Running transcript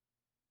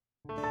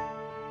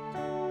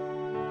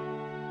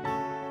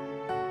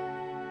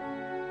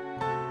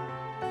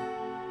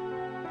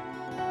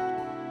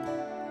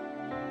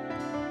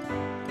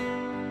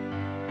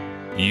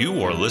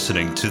You are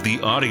listening to the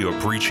audio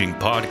preaching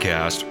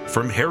podcast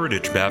from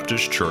Heritage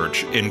Baptist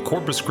Church in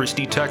Corpus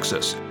Christi,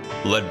 Texas,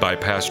 led by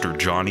Pastor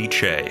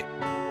Chae.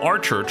 Our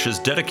church is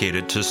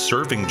dedicated to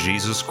serving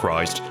Jesus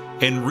Christ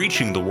and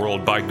reaching the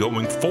world by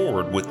going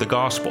forward with the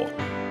gospel.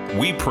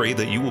 We pray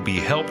that you will be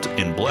helped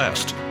and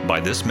blessed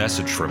by this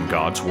message from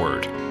God's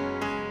Word.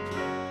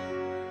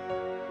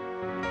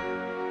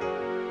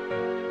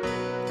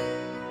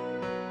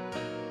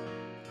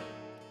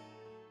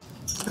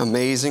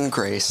 Amazing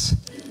grace.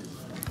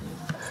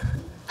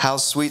 How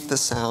sweet the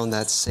sound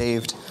that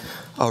saved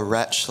a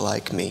wretch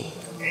like me.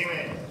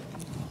 Amen.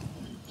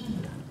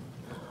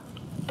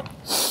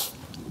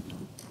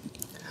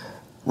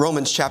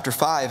 Romans chapter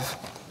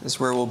 5 is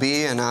where we'll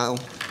be, and I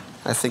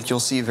think you'll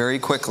see very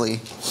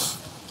quickly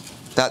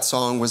that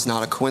song was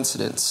not a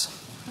coincidence.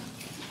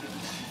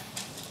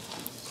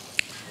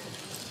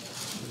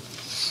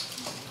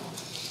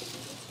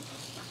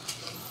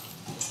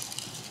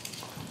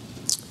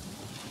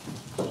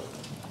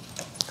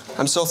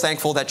 I'm so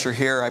thankful that you're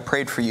here. I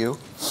prayed for you.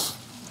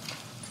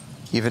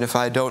 Even if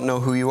I don't know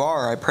who you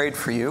are, I prayed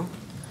for you.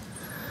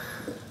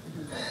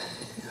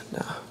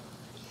 And,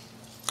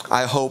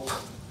 I hope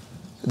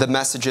the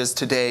messages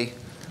today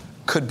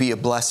could be a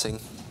blessing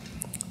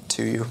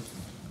to you.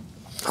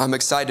 I'm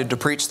excited to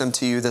preach them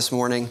to you this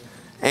morning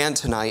and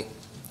tonight,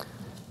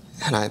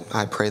 and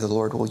I pray the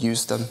Lord will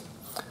use them.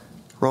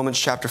 Romans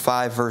chapter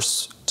 5,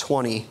 verse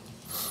 20.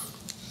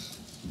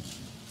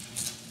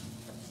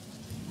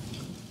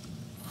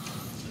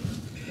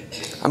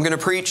 I'm going to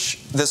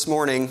preach this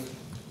morning.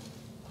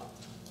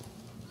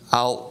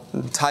 I'll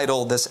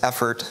title this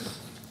effort,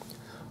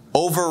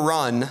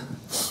 Overrun,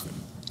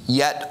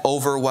 Yet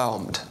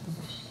Overwhelmed.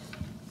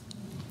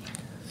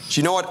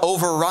 Do you know what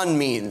overrun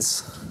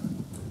means?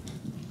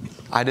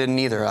 I didn't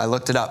either. I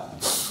looked it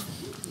up.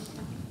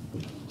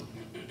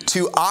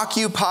 To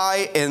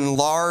occupy in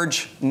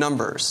large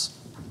numbers.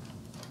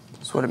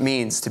 That's what it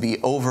means to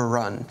be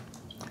overrun.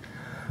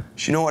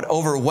 Do you know what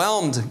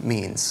overwhelmed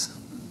means?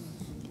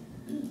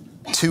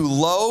 To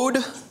load,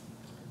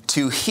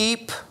 to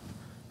heap,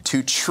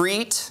 to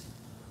treat,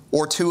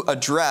 or to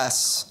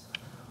address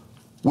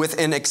with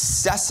an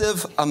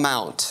excessive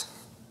amount,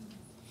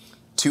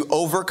 to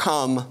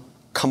overcome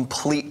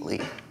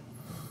completely.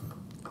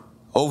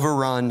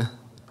 Overrun,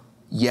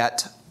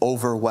 yet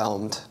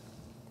overwhelmed.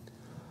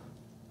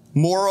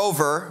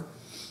 Moreover,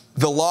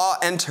 the law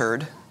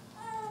entered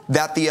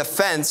that the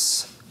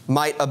offense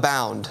might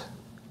abound.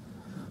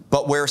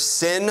 But where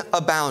sin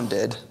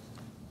abounded,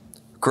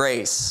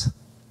 grace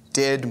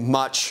did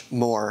much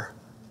more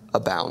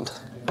abound.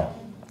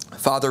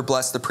 Father,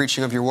 bless the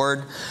preaching of your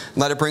word.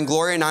 Let it bring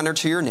glory and honor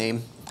to your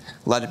name.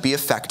 Let it be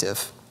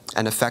effective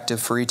and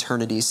effective for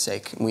eternity's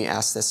sake. And we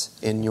ask this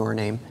in your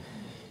name.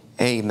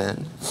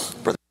 Amen.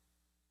 Brother.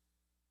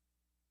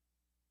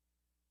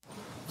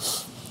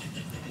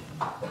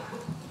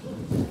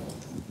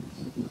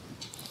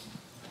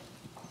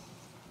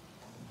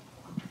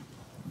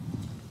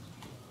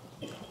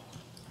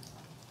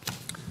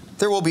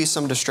 There will be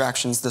some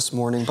distractions this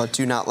morning, but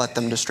do not let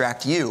them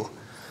distract you.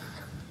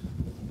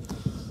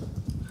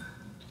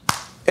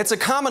 It's a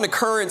common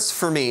occurrence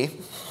for me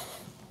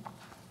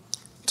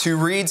to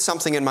read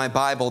something in my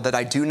Bible that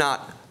I do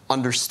not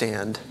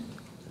understand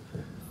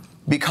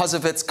because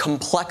of its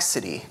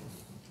complexity.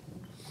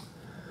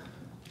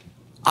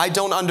 I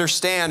don't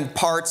understand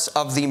parts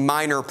of the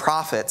minor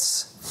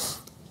prophets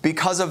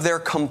because of their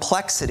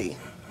complexity.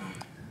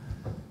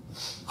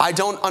 I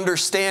don't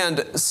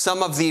understand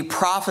some of the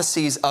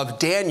prophecies of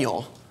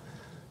Daniel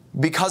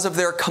because of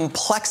their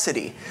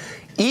complexity.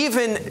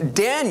 Even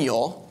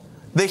Daniel,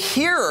 the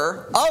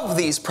hearer of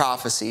these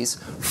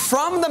prophecies,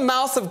 from the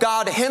mouth of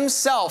God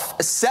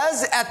himself,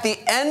 says at the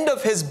end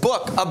of his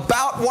book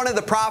about one of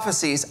the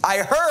prophecies, I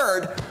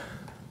heard,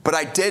 but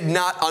I did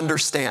not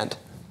understand.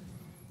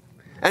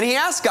 And he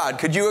asked God,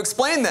 could you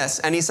explain this?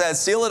 And he says,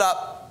 seal it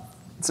up.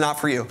 It's not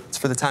for you. It's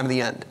for the time of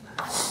the end.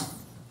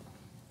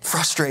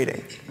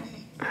 Frustrating.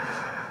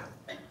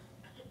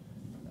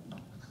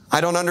 I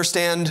don't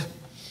understand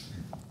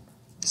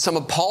some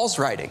of Paul's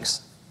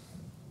writings.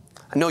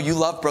 I know you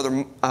love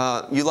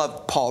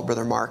Paul,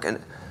 Brother Mark,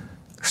 and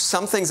there's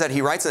some things that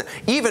he writes.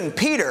 Even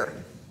Peter,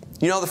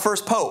 you know, the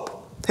first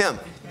pope, him.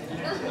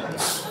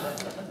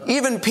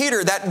 Even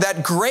Peter,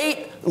 that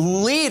great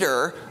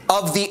leader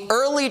of the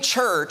early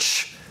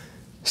church,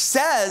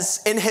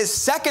 says in his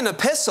second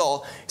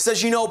epistle, he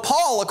says, you know,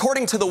 Paul,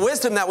 according to the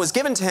wisdom that was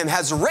given to him,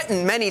 has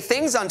written many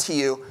things unto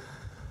you,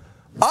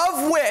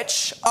 of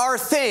which are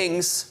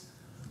things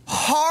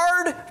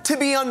hard to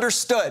be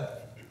understood.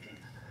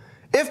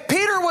 If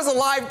Peter was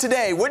alive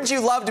today, wouldn't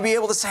you love to be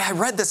able to say, I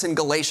read this in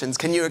Galatians,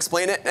 can you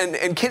explain it?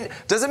 And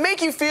does it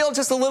make you feel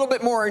just a little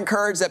bit more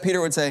encouraged that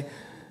Peter would say,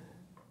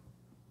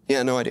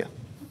 yeah, no idea.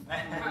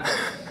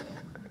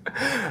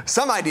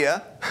 Some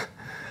idea.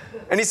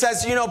 And he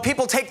says, you know,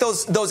 people take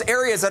those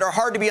areas that are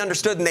hard to be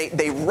understood and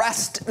they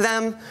wrest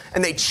them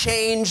and they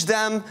change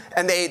them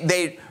and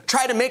they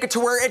try to make it to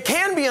where it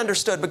can be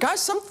understood. But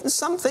guys,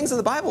 some things in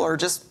the Bible are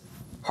just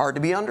hard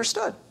to be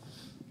understood.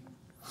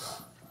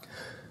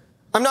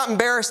 I'm not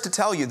embarrassed to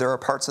tell you there are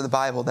parts of the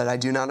Bible that I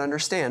do not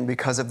understand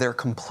because of their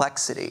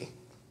complexity.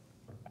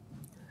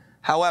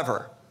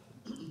 However,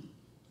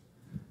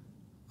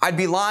 I'd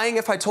be lying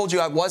if I told you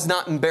I was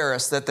not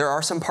embarrassed that there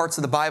are some parts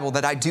of the Bible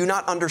that I do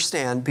not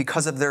understand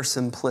because of their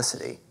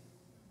simplicity.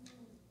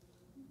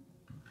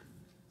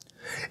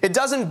 It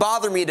doesn't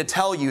bother me to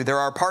tell you there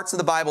are parts of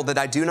the Bible that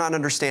I do not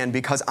understand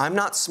because I'm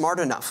not smart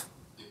enough.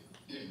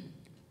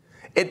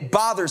 It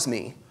bothers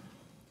me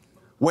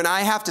when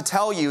I have to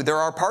tell you there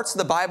are parts of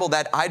the Bible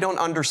that I don't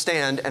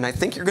understand, and I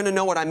think you're going to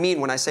know what I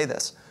mean when I say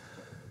this.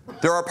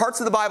 There are parts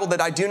of the Bible that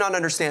I do not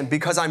understand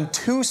because I'm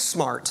too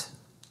smart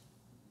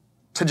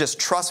to just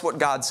trust what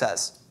God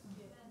says.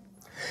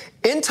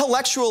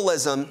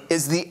 Intellectualism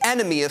is the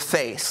enemy of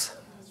faith.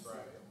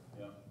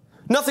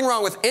 Nothing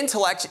wrong with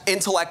intellect.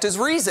 Intellect is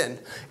reason.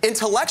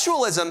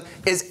 Intellectualism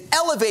is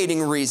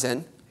elevating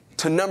reason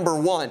to number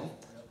one.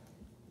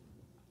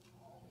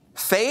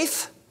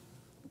 Faith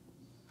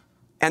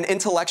and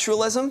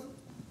intellectualism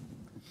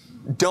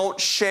don't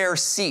share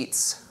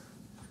seats.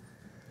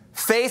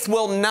 Faith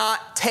will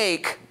not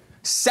take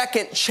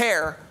second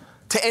chair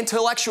to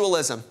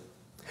intellectualism.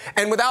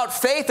 And without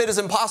faith, it is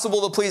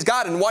impossible to please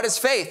God. And what is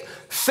faith?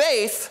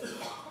 Faith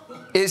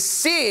is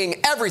seeing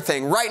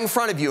everything right in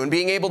front of you and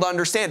being able to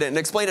understand it and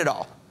explain it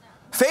all.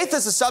 Faith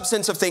is the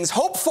substance of things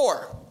hoped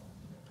for.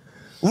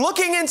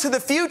 Looking into the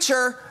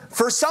future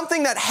for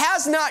something that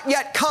has not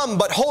yet come,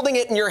 but holding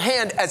it in your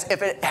hand as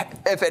if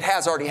it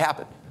has already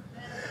happened.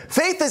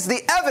 Faith is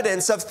the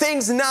evidence of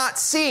things not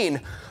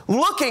seen.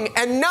 Looking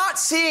and not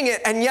seeing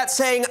it and yet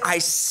saying, I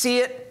see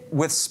it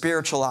with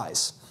spiritual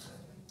eyes.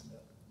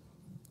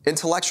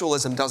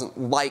 Intellectualism doesn't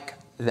like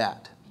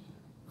that.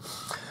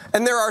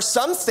 And there are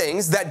some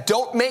things that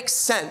don't make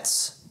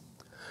sense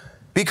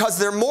because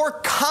they're more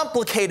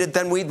complicated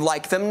than we'd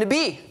like them to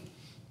be.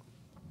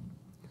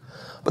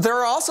 But there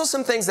are also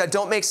some things that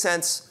don't make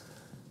sense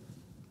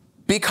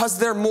because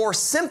they're more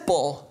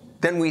simple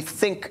than we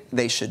think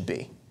they should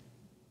be.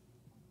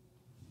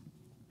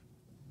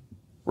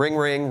 Ring,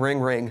 ring, ring,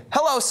 ring.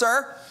 Hello,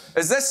 sir.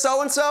 Is this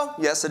so-and-so?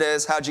 Yes, it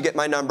is. How'd you get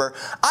my number?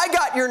 I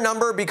got your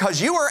number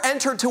because you were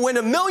entered to win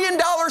 $1 million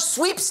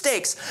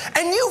sweepstakes,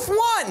 and you've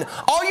won.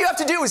 All you have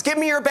to do is give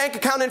me your bank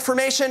account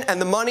information, and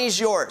the money's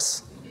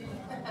yours.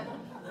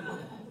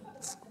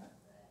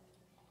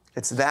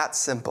 It's that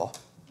simple.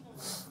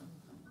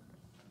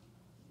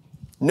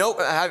 No,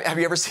 have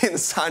you ever seen the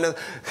sign of,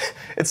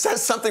 it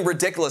says something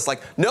ridiculous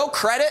like, no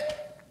credit,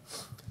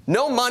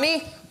 no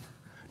money,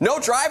 no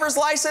driver's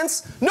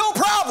license, no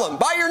problem.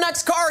 Buy your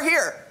next car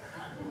here.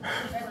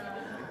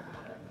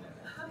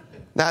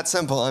 That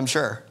simple, I'm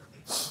sure.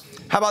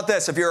 How about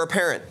this, if you're a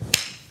parent?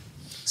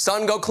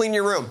 Son, go clean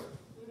your room.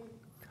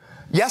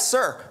 Yes,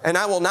 sir. And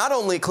I will not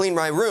only clean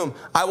my room,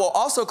 I will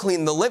also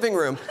clean the living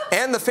room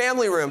and the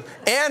family room,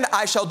 and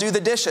I shall do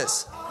the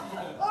dishes.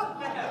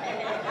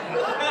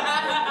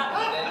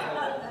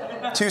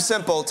 Too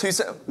simple,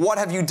 What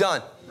have you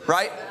done,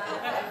 right?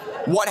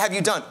 What have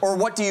you done? Or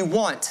what do you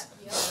want?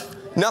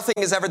 Nothing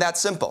is ever that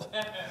simple.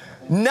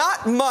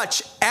 Not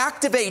much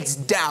activates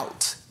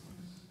doubt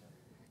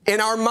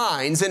in our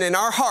minds and in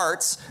our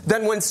hearts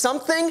than when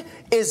something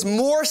is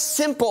more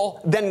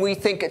simple than we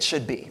think it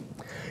should be.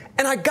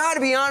 And I got to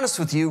be honest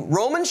with you,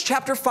 Romans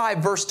chapter 5,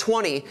 verse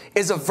 20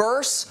 is a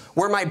verse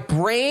where my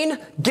brain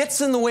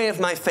gets in the way of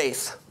my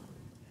faith.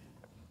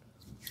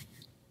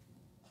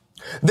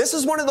 This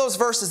is one of those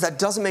verses that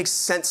doesn't make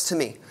sense to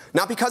me.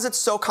 Not because it's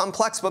so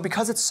complex, but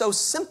because it's so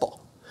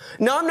simple.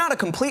 Now, I'm not a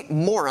complete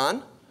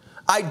moron.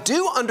 I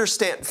do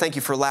understand, thank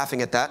you for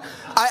laughing at that.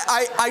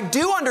 I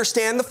do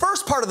understand the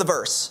first part of the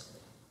verse.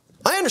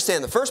 I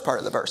understand the first part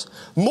of the verse.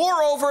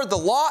 Moreover, the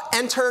law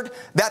entered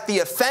that the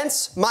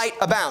offense might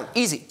abound.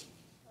 Easy.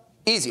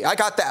 Easy. I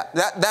got that.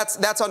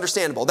 That's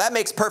understandable. That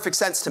makes perfect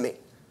sense to me.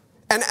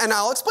 And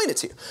I'll explain it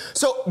to you.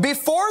 So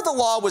before the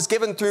law was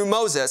given through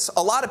Moses,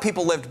 a lot of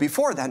people lived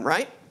before then,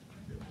 right?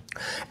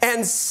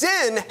 And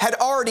sin had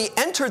already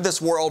entered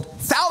this world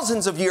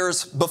thousands of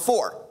years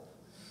before.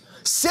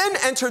 Sin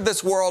entered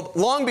this world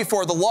long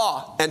before the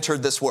law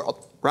entered this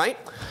world, right?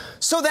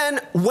 So then,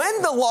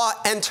 when the law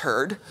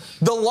entered,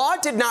 the law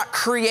did not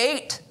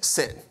create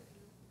sin.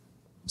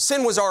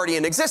 Sin was already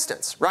in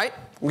existence, right?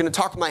 I'm going to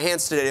talk with my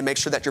hands today to make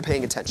sure that you're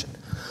paying attention.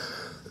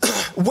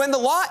 When the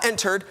law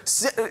entered,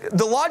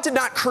 the law did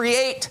not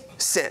create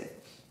sin.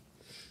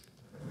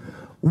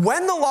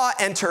 When the law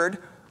entered,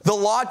 the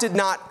law did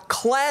not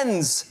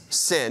cleanse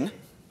sin.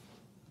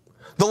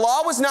 The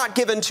law was not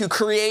given to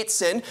create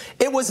sin.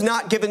 It was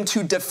not given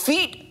to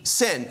defeat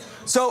sin.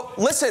 So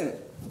listen,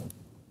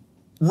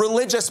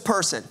 religious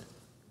person.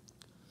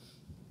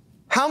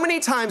 How many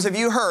times have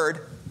you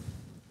heard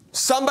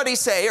somebody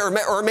say, or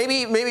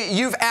maybe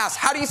you've asked,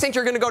 how do you think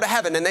you're going to go to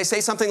heaven? And they say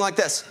something like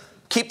this,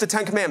 keep the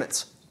 10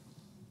 Commandments.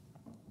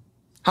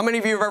 How many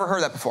of you have ever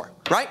heard that before?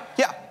 Right?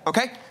 Yeah,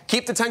 okay.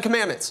 Keep the 10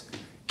 Commandments.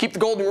 Keep the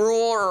golden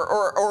rule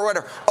or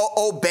whatever.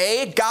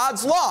 Obey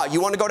God's law.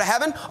 You want to go to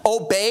heaven?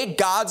 Obey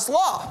God's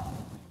law.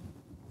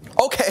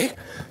 Okay,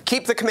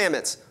 keep the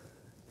commandments.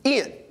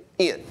 Ian,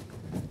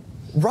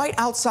 right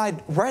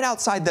outside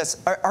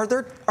this,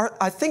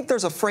 I think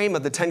there's a frame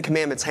of the 10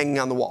 Commandments hanging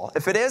on the wall.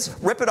 If it is,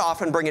 rip it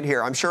off and bring it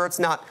here. I'm sure it's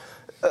not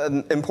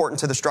important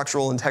to the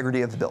structural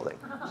integrity of the building.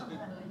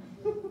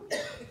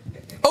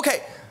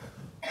 Okay.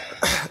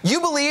 You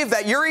believe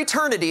that your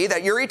eternity,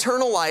 that your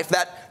eternal life,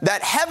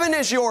 that heaven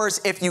is yours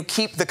if you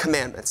keep the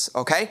commandments,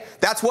 okay?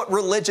 That's what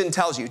religion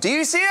tells you. Do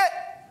you see it?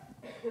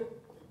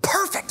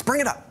 Perfect.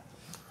 Bring it up.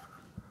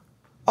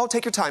 Oh,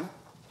 take your time.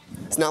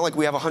 It's not like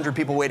we have 100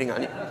 people waiting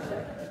on you.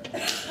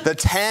 The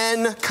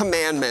 10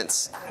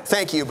 Commandments.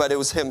 Thank you, but it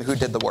was him who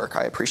did the work.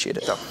 I appreciate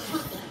it, though.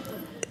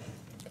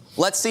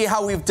 Let's see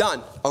how we've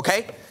done,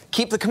 okay?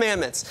 Keep the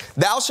commandments.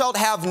 Thou shalt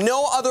have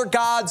no other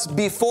gods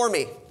before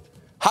me.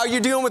 How are you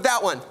doing with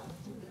that one?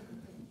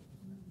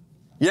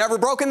 You ever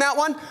broken that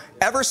one?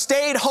 Ever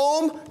stayed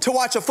home to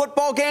watch a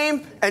football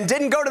game and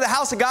didn't go to the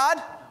house of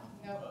God?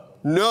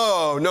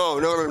 No,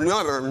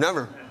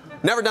 never.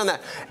 Never done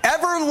that.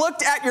 Ever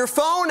looked at your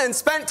phone and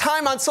spent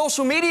time on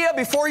social media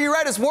before you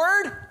read his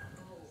word?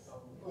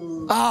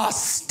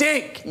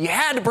 Stink. You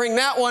had to bring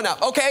that one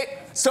up. Okay,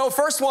 so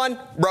first one,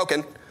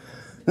 broken.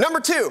 Number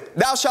 2,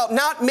 thou shalt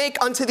not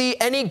make unto thee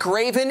any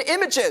graven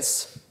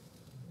images.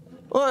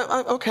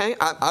 Well, okay,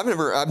 I've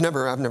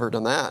never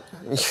done that.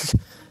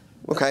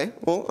 Okay,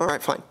 well, all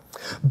right, fine.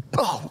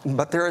 Oh,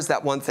 but there is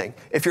that one thing.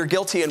 If you're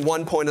guilty in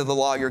one point of the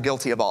law, you're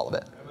guilty of all of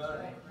it.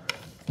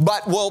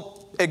 But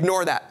we'll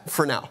ignore that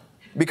for now.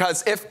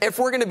 Because if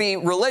we're going to be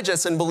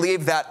religious and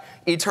believe that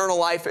eternal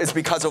life is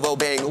because of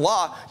obeying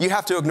law, you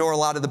have to ignore a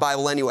lot of the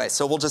Bible anyway.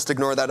 So we'll just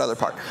ignore that other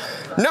part.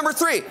 Number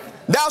 3,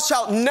 thou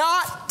shalt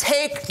not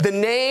take the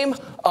name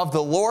of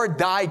the Lord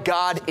thy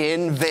God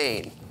in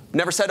vain.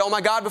 Never said, oh my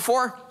God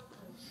before?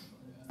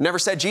 Never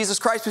said Jesus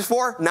Christ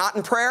before? Not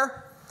in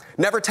prayer?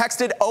 Never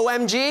texted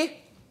OMG?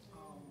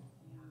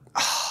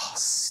 Oh,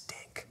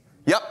 stink.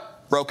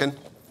 Yep, broken.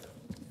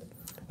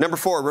 Number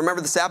 4,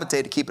 remember the Sabbath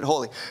day to keep it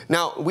holy.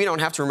 Now, we don't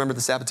have to remember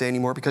the Sabbath day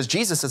anymore because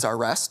Jesus is our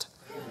rest.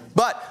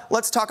 But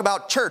let's talk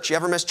about church. You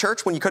ever miss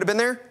church when you could have been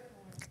there?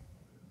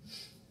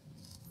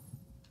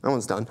 That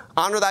one's done.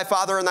 Honor thy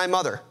father and thy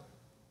mother.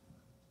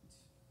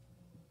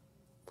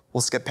 We'll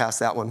skip past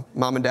that one.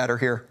 Mom and dad are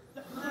here.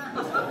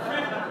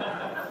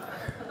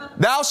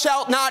 Thou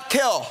shalt not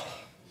kill.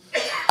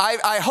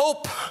 I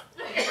hope.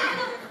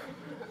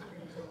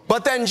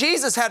 But then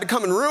Jesus had to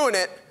come and ruin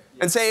it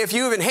and say, if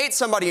you even hate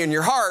somebody in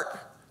your heart,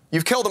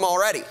 you've killed them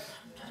already.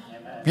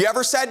 Amen. You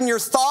ever said in your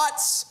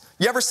thoughts,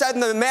 you ever said in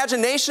the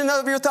imagination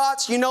of your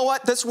thoughts, you know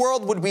what, this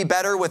world would be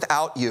better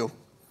without you.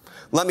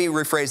 Let me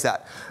rephrase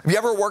that. Have you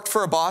ever worked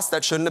for a boss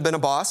that shouldn't have been a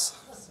boss?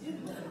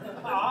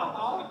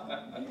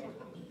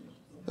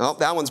 Oh,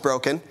 that one's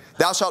broken.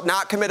 Thou shalt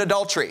not commit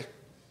adultery.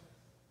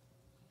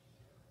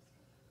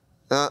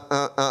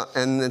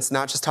 And it's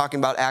not just talking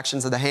about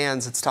actions of the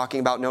hands, it's talking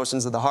about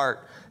notions of the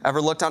heart.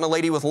 Ever looked on a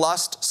lady with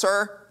lust,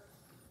 sir?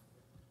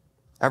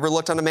 Ever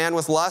looked on a man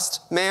with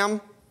lust,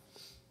 ma'am?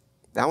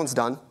 That one's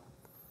done.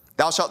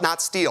 Thou shalt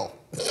not steal.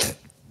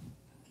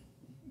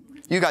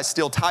 You guys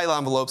steal tile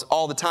envelopes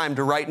all the time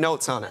to write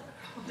notes on it.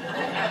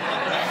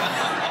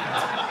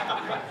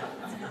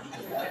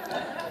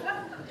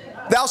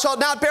 Thou shalt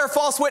not bear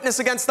false witness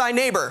against thy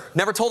neighbor.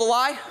 Never told a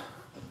lie?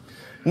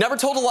 Never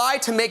told a lie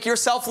to make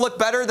yourself look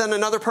better than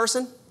another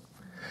person?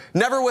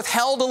 Never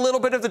withheld a little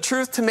bit of the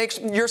truth to make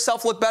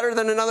yourself look better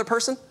than another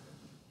person?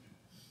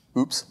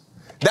 Oops.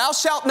 Thou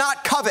shalt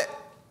not covet.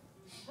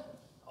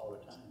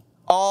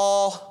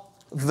 All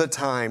the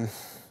time.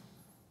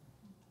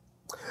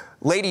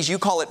 Ladies, you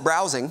call it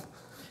browsing.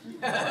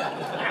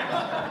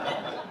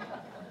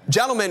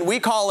 Gentlemen, we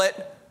call it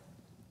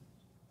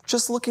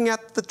just looking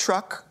at the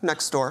truck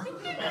next door.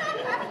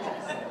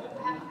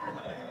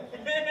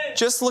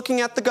 Just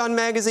looking at the gun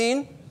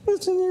magazine.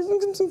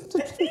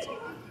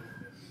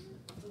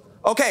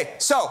 Okay,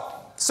 so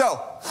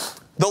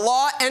the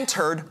law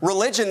entered,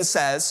 religion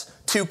says,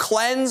 to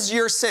cleanse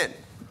your sin.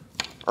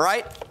 All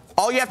right?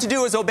 All you have to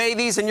do is obey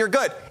these and you're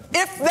good.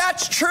 If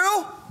that's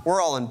true,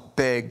 we're all in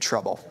big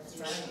trouble.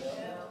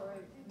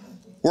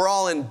 We're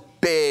all in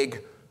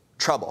big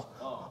trouble.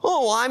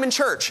 Oh, well, I'm in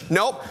church.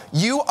 Nope.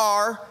 You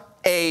are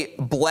a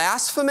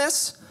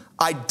blasphemous,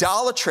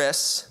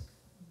 idolatrous,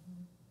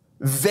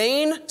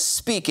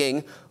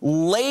 vain-speaking,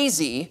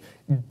 lazy,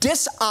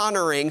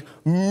 dishonoring,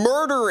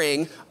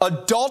 murdering,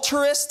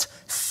 adulterous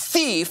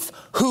thief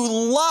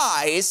who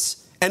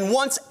lies and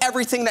wants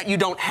everything that you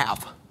don't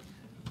have.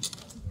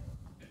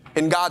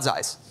 In God's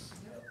eyes.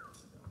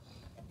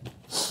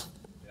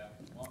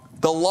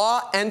 The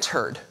law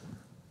entered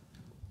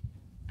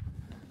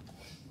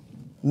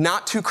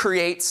not to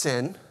create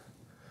sin,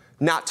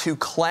 not to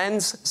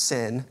cleanse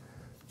sin,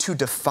 to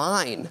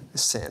define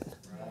sin.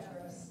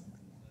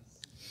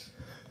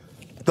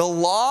 The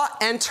law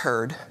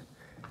entered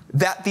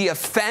that the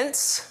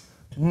offense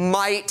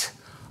might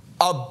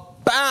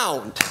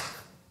abound.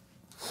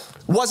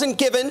 Wasn't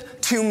given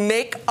to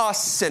make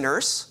us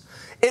sinners.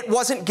 It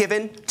wasn't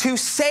given to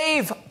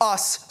save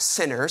us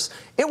sinners.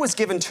 It was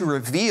given to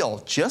reveal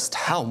just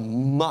how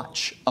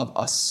much of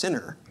a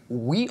sinner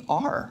we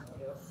are.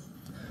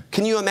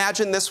 Can you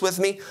imagine this with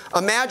me?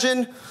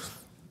 Imagine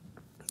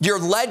you're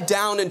led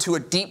down into a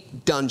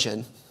deep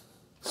dungeon,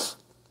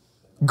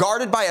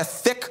 guarded by a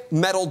thick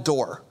metal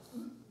door.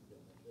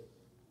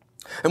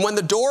 And when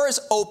the door is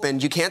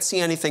opened, you can't see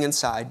anything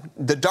inside.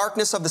 The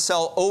darkness of the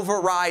cell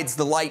overrides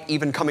the light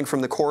even coming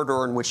from the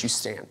corridor in which you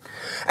stand.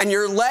 And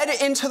you're led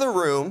into the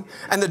room,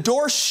 and the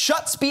door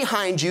shuts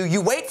behind you. You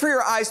wait for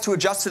your eyes to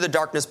adjust to the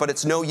darkness, but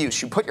it's no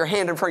use. You put your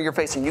hand in front of your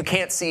face, and you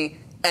can't see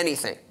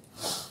anything.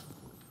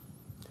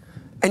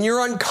 And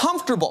you're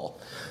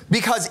uncomfortable,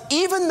 because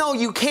even though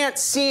you can't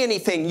see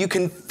anything, you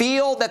can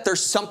feel that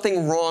there's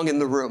something wrong in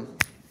the room.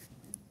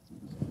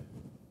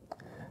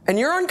 And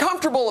you're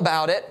uncomfortable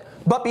about it,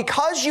 but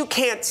because you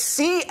can't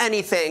see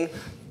anything,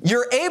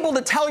 you're able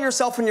to tell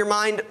yourself in your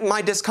mind, my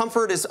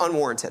discomfort is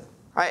unwarranted.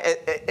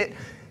 Right?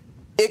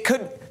 It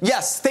could,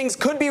 yes, things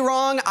could be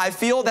wrong. I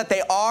feel that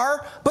they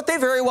are, but they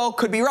very well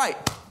could be right,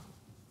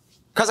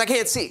 because I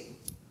can't see.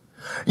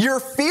 You're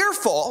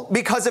fearful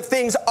because if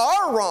things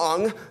are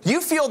wrong,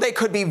 you feel they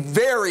could be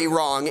very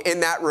wrong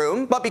in that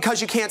room, but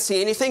because you can't see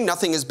anything,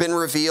 nothing has been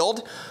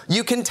revealed,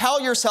 you can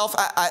tell yourself,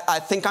 I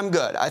think I'm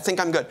good, I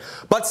think I'm good.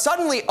 But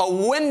suddenly a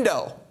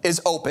window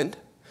is opened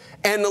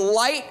and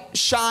light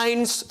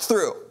shines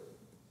through.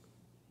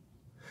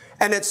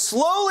 And it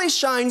slowly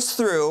shines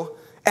through,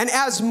 and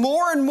as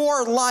more and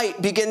more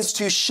light begins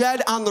to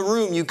shed on the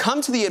room, you come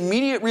to the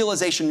immediate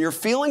realization your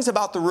feelings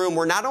about the room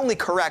were not only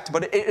correct,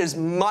 but it is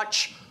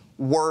much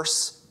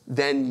worse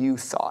than you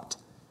thought.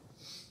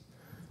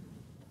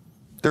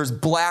 There's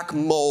black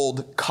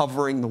mold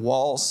covering the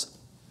walls.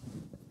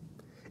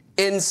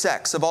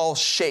 Insects of all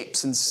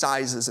shapes and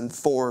sizes and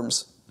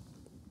forms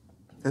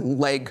and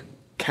leg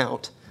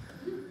count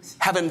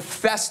have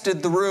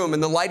infested the room,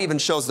 and the light even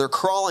shows they're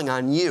crawling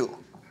on you.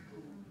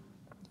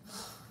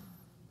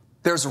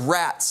 There's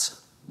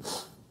rats.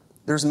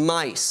 There's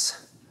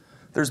mice.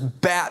 There's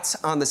bats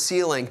on the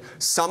ceiling,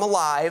 some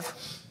alive,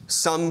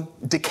 some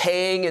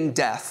decaying in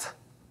death.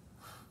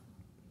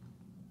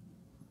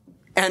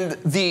 And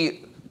the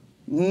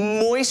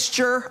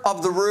moisture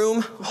of the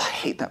room, I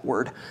hate that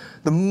word,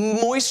 the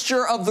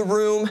moisture of the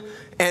room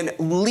and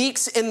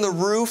leaks in the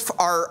roof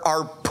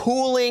are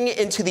pooling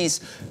into these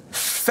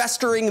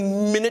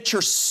festering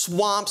miniature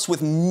swamps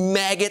with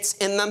maggots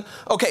in them.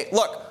 Okay,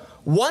 look,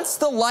 once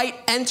the light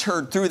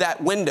entered through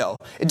that window,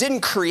 it didn't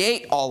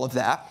create all of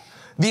that.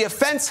 The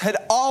offense had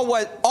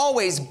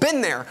always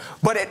been there,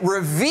 but it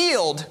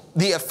revealed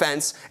the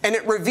offense, and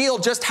it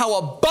revealed just how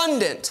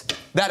abundant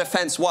that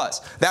offense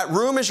was. That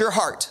room is your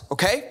heart,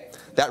 okay?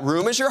 That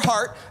room is your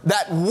heart.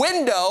 That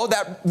window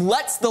that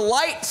lets the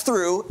light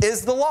through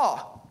is the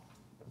law.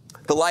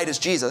 The light is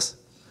Jesus.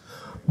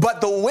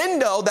 But the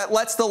window that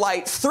lets the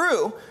light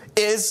through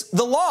is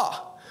the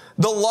law.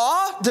 The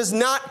law does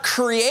not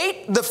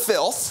create the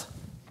filth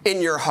in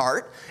your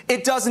heart.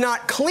 It does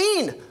not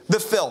clean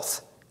the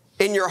filth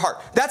in your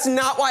heart. That's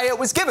not why it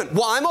was given.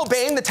 Well, I'm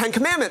obeying the 10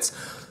 Commandments.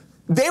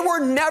 They were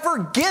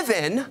never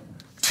given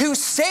to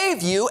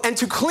save you and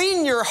to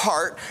clean your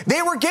heart.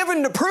 They were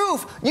given to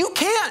prove you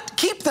can't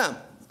keep them.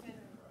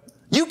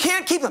 You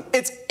can't keep them.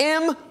 It's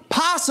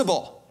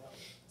impossible.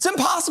 It's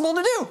impossible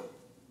to do.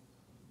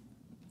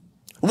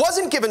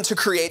 Wasn't given to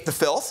create the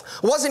filth,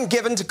 wasn't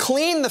given to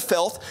clean the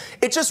filth.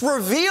 It just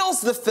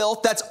reveals the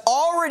filth that's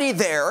already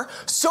there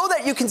so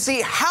that you can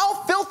see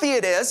how filthy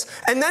it is.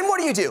 And then what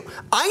do?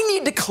 I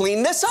need to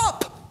clean this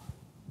up.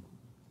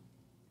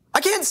 I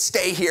can't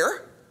stay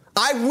here.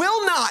 I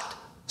will not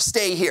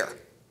stay here.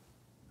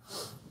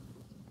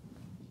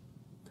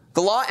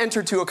 The law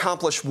entered to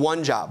accomplish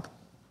one job: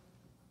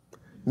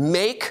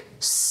 make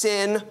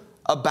sin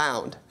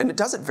abound. And it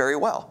does it very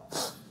well.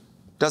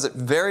 Does it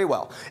very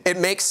well. It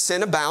makes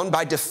sin abound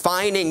by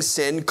defining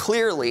sin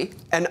clearly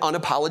and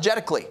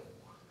unapologetically.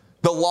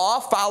 The law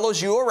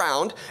follows you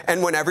around,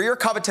 and whenever you're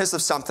covetous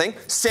of something,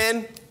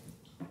 sin.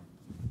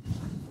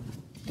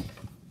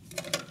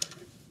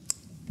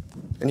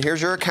 And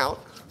here's your account.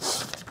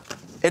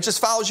 It just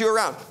follows you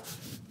around.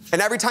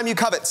 And every time you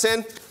covet,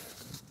 sin.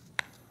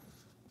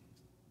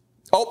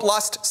 Oh,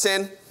 lust,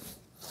 sin.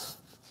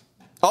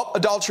 Oh,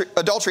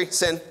 adultery,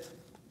 sin.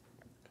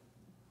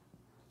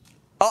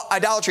 Oh,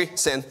 idolatry,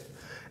 sin.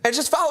 And it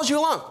just follows you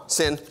along.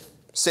 Sin,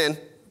 sin,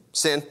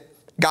 sin.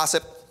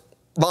 Gossip,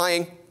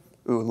 lying.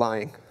 Ooh,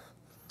 lying.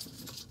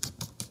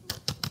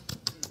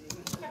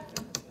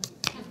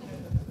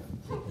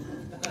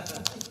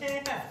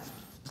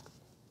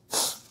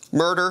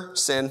 Murder,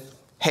 sin.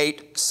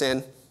 Hate,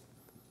 sin.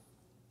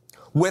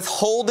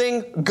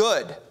 Withholding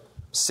good,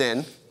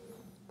 sin.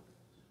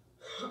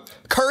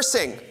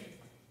 Cursing,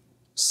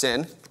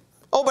 sin.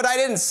 Oh, but I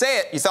didn't say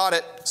it. You thought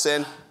it,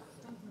 sin.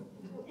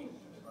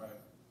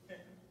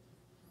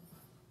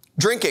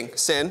 Drinking,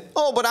 sin.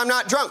 Oh, but I'm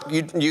not drunk.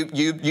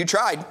 You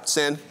tried,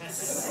 sin.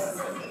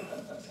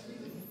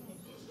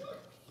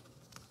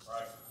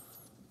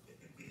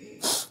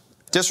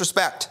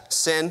 Disrespect,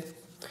 sin.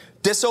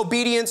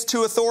 Disobedience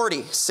to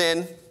authority,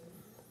 sin.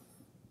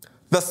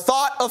 The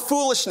thought of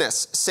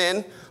foolishness,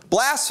 sin.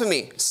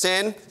 Blasphemy,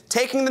 sin.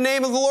 Taking the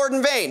name of the Lord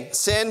in vain,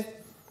 sin.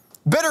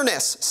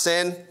 Bitterness,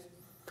 sin.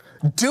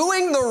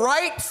 Doing the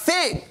right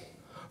thing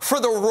for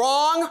the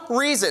wrong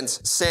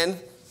reasons, sin,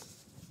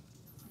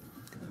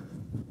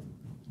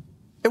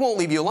 it won't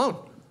leave you alone.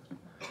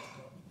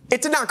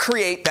 It did not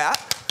create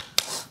that.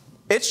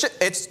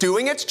 It's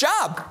doing its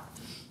job.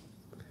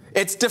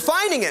 It's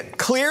defining it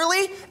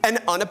clearly and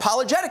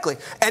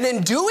unapologetically. And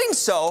in doing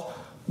so,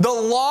 the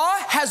law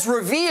has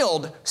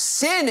revealed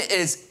sin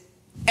is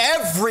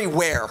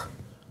everywhere.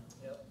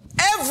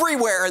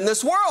 Everywhere in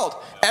this world.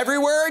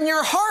 Everywhere in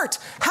your heart.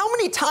 How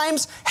many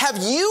times have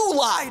you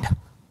lied?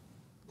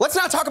 Let's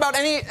not talk about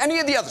any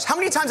of the others. How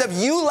many times have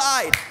you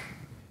lied?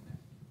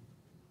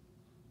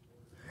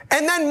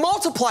 And then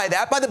multiply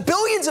that by the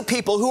billions of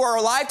people who are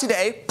alive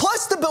today,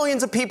 plus the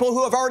billions of people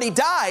who have already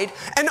died,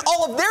 and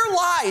all of their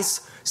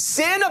lies.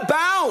 Sin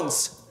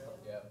abounds.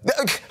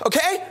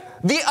 Okay?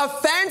 The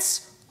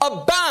offense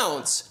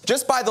abounds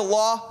just by the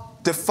law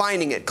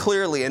defining it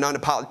clearly and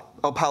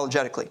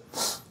unapologetically.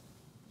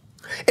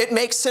 It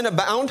makes sin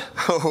abound.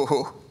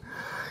 The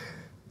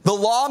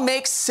law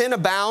makes sin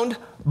abound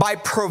by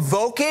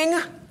provoking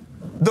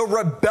the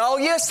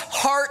rebellious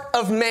heart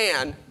of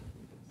man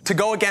to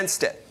go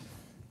against it.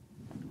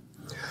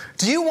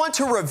 Do you want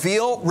to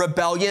reveal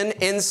rebellion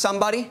in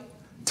somebody?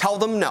 Tell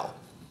them no.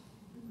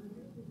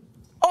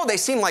 Oh, they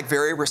seem like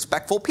very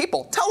respectful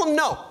people. Tell them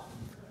no.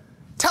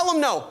 Tell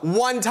them no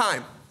one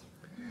time.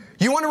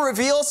 You want to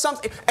reveal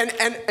something?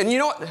 And you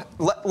know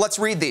what? Let's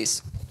read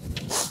these.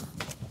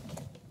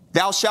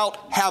 Thou shalt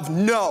have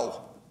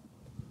no.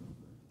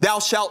 Thou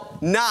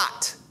shalt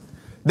not.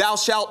 Thou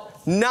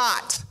shalt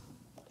not.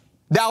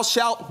 Thou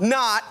shalt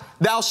not.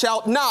 Thou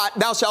shalt not.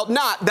 Thou shalt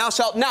not. Thou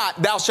shalt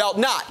not. Thou shalt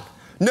not.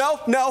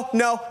 No, no,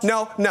 no,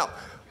 no, no.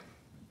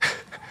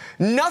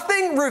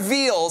 Nothing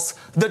reveals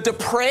the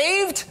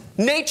depraved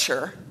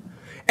nature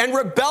and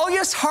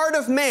rebellious heart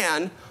of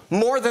man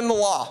more than the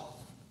law.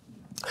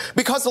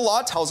 Because the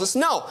law tells us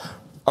no.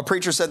 A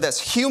preacher said this,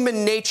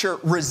 human nature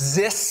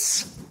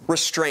resists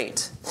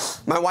restraint.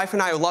 My wife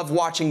and I love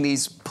watching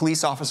these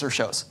police officer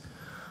shows.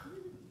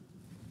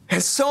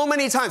 And so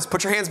many times,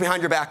 put your hands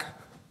behind your back.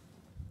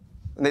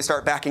 And they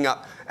start backing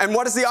up. And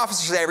what does the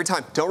officer say every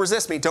time? Don't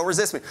resist me, don't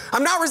resist me.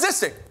 I'm not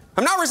resisting.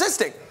 I'm not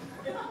resisting.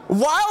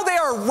 While they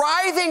are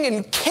writhing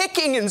and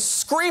kicking and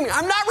screaming,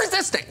 I'm not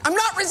resisting. I'm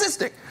not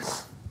resisting.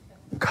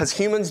 Because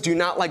humans do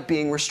not like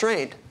being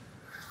restrained.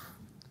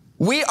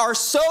 We are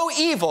so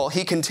evil,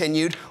 he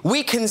continued,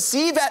 we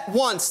conceive at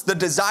once the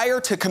desire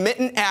to commit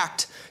an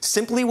act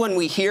simply when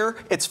we hear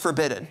it's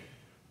forbidden.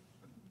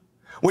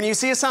 When you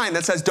see a sign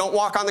that says, don't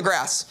walk on the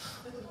grass,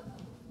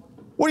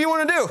 what do you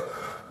want to do?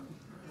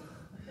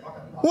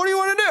 What do you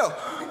want to do?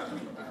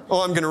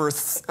 Oh, I'm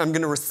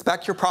going to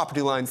respect your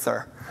property line,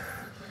 sir.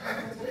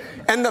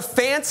 And the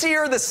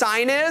fancier the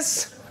sign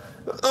is,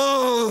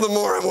 the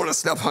more I want to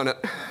step on it.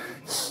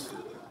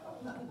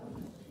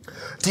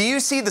 Do you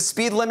see the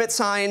speed limit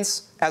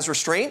signs as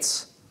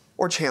restraints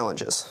or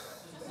challenges?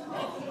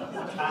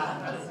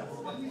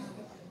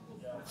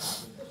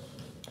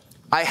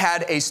 I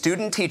had a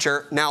student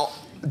teacher. Now,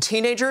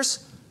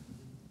 teenagers,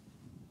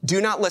 do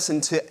not listen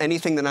to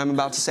anything that I'm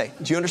about to say.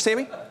 Do you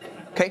understand me?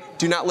 Okay?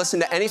 Do not listen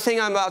to anything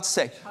I'm about to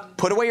say.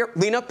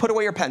 Lena, put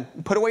away your pen.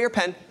 Put away your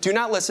pen. Do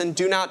not listen.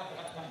 Do not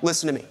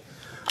listen to me.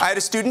 I had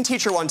a student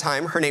teacher one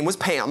time. Her name was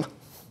Pam.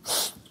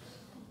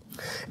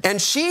 And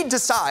she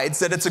decides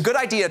that it's a good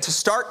idea to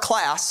start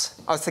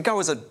class. I think I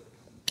was a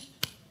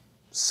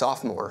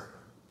sophomore.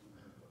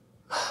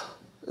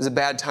 It was a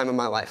bad time in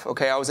my life,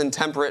 okay? I was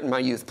intemperate in my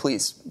youth.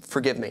 Please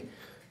forgive me.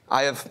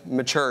 I have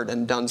matured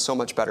and done so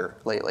much better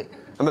lately.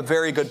 I'm a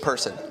very good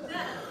person.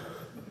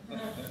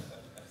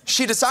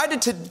 She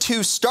decided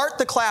to start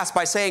the class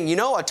by saying, you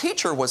know, a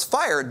teacher was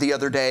fired the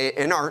other day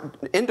in our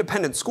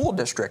independent school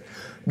district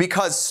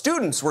because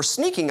students were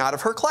sneaking out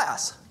of her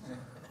class.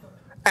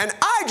 And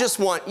I just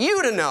want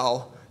you to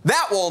know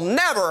that will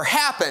never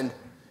happen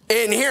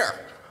in here.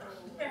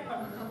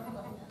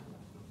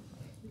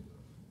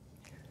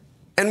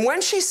 And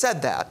when she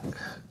said that,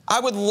 I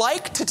would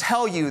like to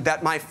tell you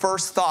that my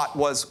first thought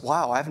was,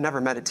 wow, I've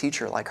never met a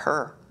teacher like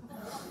her.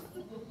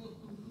 It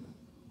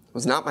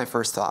was not my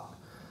first thought.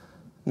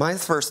 My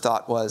first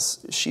thought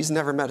was, she's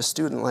never met a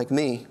student like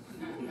me.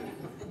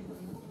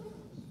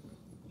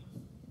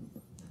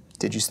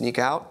 Did you sneak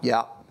out?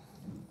 Yeah.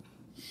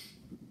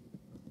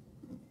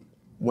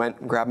 Went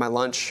and grabbed my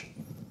lunch,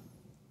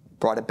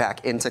 brought it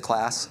back into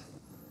class,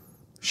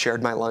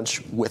 shared my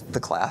lunch with the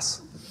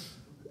class,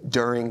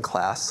 during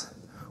class,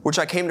 which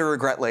I came to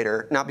regret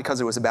later, not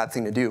because it was a bad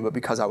thing to do, but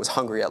because I was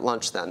hungry at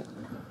lunch then.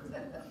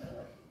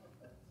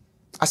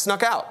 I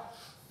snuck out.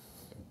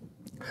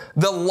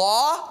 The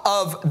law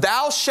of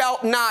thou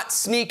shalt not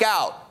sneak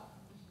out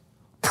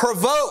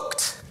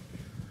provoked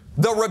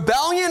the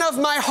rebellion of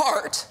my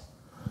heart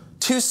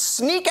to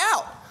sneak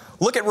out.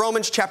 Look at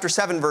Romans chapter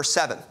 7, verse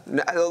 7.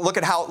 Look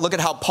at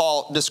how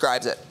Paul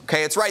describes it.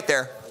 Okay, it's right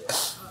there.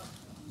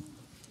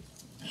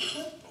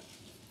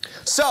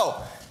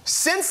 So,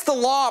 since the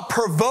law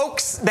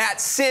provokes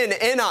that sin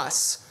in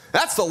us,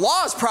 that's the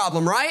law's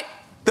problem, right?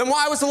 Then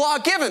why was the law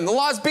given? The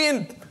law's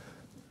being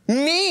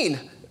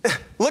mean.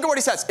 Look at what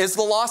he says. Is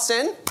the law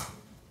sin?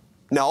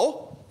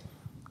 No.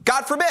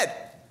 God forbid.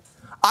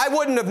 I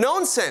wouldn't have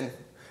known sin.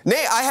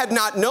 Nay, I had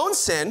not known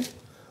sin,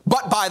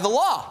 but by the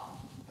law.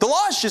 The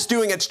law is just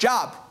doing its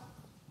job,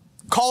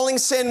 calling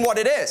sin what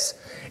it is.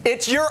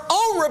 It's your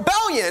own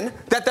rebellion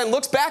that then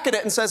looks back at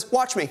it and says,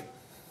 watch me.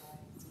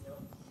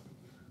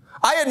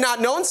 I had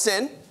not known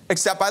sin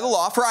except by the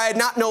law, for I had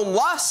not known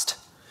lust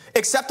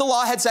except the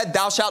law had said,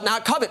 thou shalt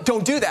not covet.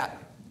 Don't do that.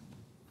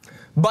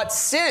 But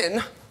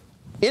sin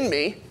in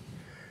me,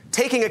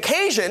 taking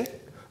occasion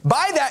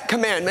by that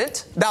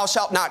commandment, thou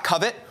shalt not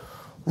covet,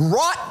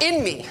 wrought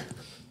in me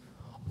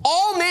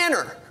all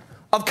manner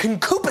of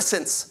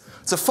concupiscence.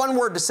 It's a fun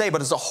word to say, but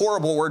it's a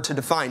horrible word to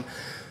define.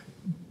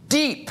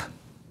 Deep,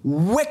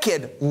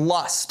 wicked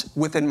lust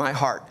within my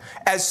heart.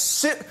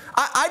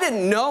 I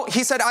didn't know,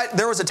 he said,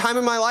 there was a time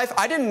in my life,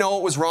 I didn't know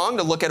it was wrong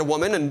to look at a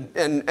woman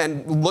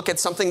and look at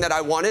something that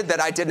I wanted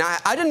that I did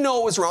not. I didn't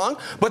know it was wrong,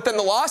 but then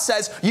the law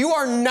says, you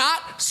are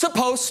not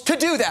supposed to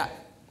do that.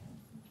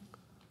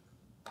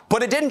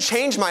 But it didn't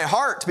change my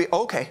heart to be,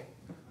 okay.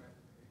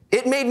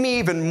 It made me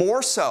even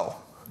more so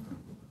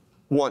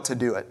want to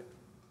do it.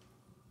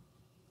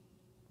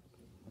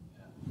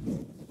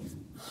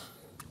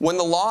 When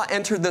the law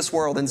entered this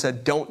world and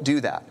said, don't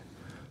do that,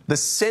 the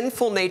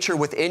sinful nature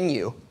within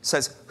you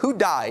says, who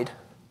died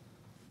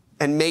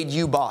and made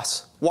you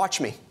boss?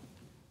 Watch me.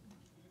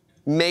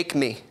 Make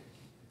me.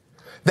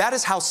 That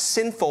is how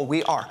sinful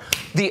we are.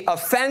 The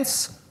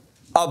offense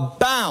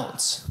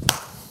abounds.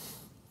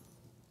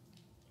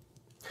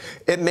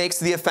 It makes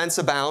the offense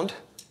abound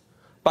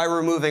by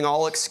removing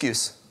all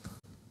excuse.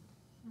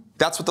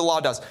 That's what the law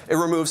does. It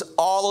removes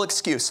all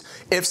excuse.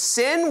 If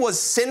sin was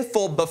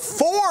sinful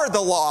before the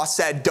law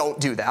said don't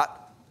do that,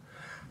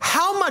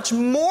 how much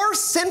more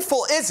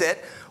sinful is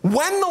it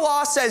when the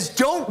law says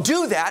don't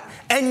do that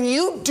and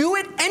you do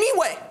it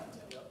anyway?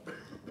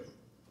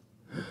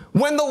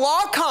 When the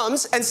law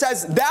comes and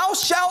says thou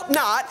shalt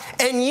not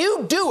and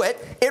you do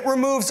it, it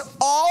removes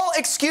all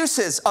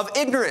excuses of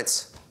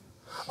ignorance.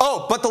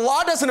 Oh, but the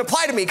law doesn't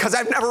apply to me because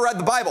I've never read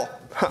the Bible.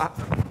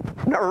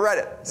 Never read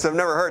it, so I've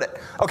never heard it.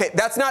 Okay,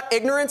 that's not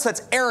ignorance,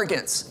 that's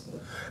arrogance.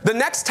 The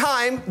next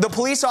time the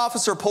police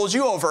officer pulls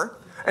you over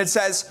and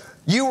says,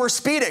 you were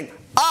speeding.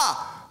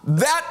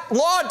 That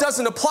law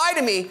doesn't apply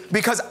to me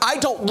because I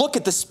don't look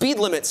at the speed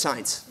limit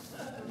signs.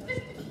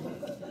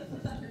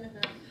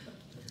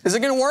 Is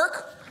it going to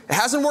work? It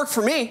hasn't worked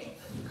for me.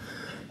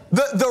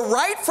 The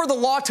right for the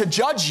law to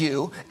judge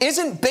you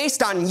isn't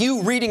based on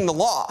you reading the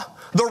law.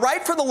 The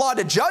right for the law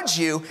to judge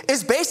you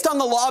is based on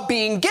the law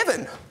being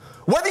given.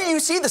 Whether you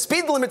see the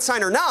speed limit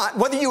sign or not,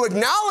 whether you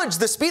acknowledge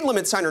the speed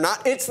limit sign or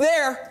not, it's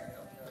there.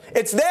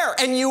 It's there,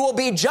 and you will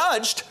be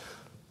judged.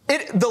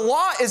 The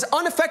law is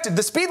unaffected.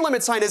 The speed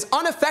limit sign is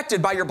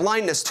unaffected by your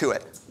blindness to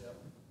it.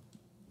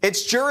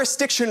 Its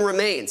jurisdiction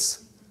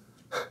remains.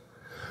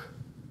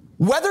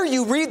 Whether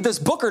you read this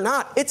book or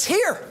not, it's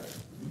here.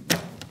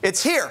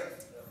 It's here.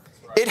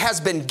 It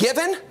has been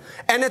given,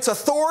 and its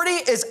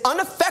authority is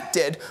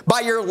unaffected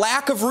by your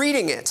lack of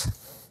reading it.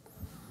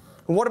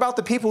 What about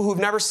the people who've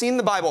never seen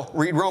the Bible?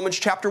 Read Romans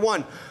chapter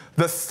 1.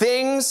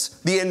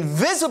 The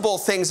invisible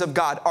things of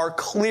God are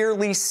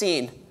clearly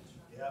seen.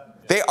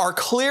 They are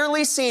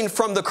clearly seen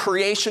from the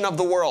creation of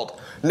the world.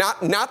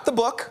 Not the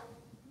book,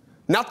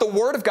 not the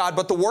Word of God,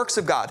 but the works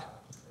of God.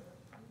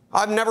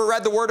 I've never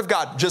read the Word of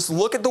God. Just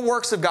look at the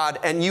works of God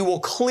and you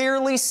will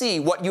clearly see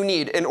what you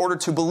need in order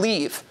to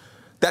believe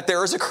that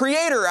there is a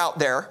Creator out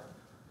there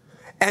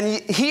and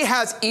He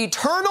has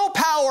eternal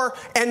power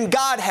and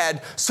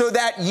Godhead so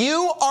that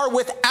you are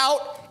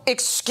without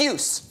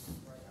excuse.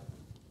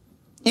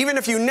 Even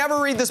if you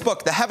never read this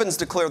book, the heavens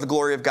declare the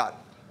glory of God.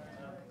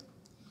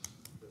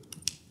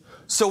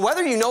 So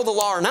whether you know the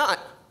law or not,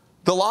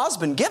 the law has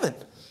been given.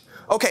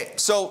 Okay,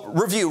 so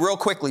review real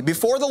quickly.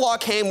 Before the law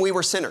came, we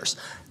were sinners.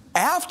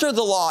 After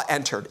the law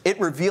entered, it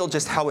revealed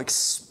just how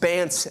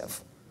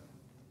expansive,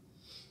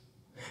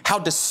 how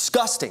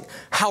disgusting,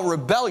 how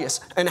rebellious,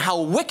 and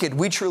how wicked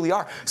we truly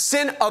are.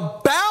 Sin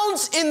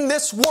abounds in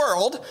this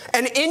world,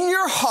 and in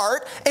your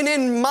heart, and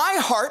in my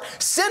heart,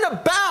 sin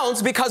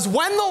abounds because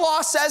when the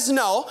law says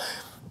no,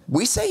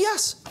 we say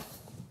yes.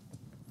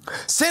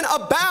 Sin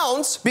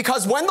abounds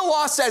because when the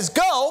law says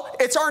go,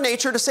 it's our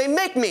nature to say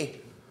make me.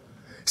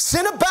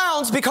 Sin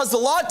abounds because the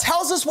law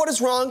tells us what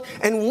is wrong,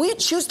 and we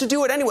choose to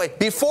do it anyway.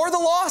 Before the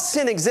law,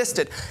 sin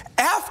existed.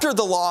 After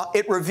the law,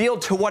 it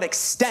revealed to what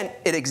extent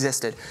it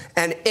existed.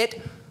 And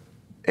it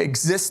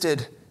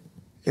existed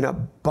in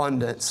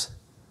abundance.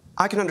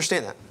 I can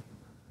understand that,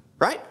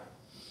 right?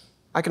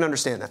 I can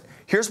understand that.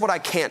 Here's what I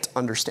can't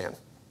understand.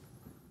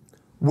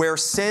 Where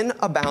sin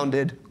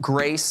abounded,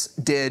 grace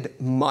did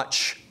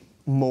much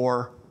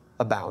more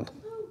abound.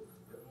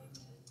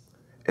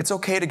 It's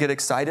okay to get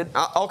excited.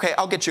 Okay,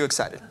 I'll get you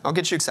excited.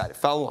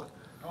 Follow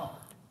along.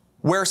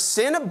 Where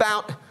sin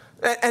abound,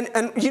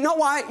 and you know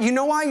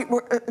why?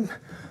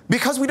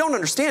 Because we don't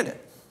understand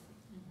it.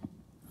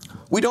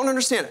 We don't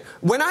understand it.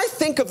 When I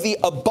think of the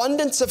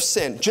abundance of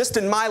sin just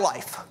in my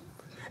life,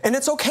 and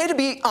it's okay to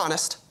be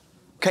honest,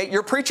 okay?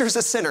 Your preacher's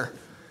a sinner.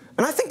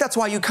 And I think that's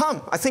why you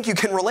come. I think you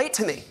can relate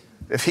to me,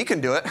 if he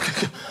can do it.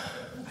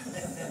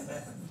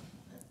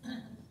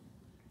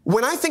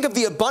 When I think of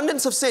the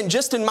abundance of sin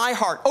just in my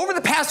heart over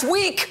the past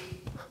week,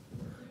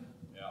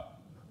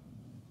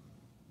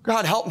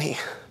 God help me.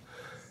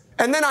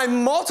 And then I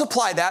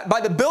multiply that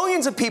by the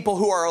billions of people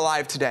who are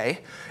alive today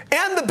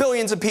and the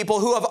billions of people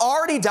who have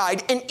already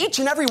died, and each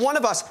and every one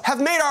of us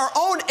have made our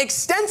own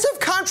extensive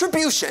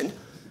contribution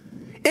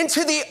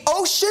into the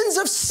oceans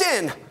of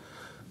sin.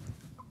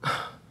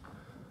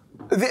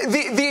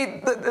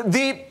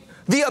 The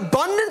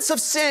abundance of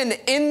sin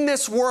in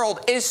this world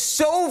is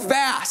so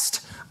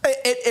vast,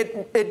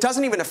 it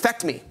doesn't even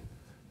affect me.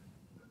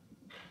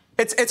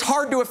 It's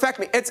hard to affect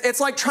me. It's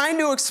like trying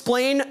to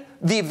explain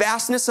the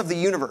vastness of the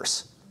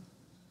universe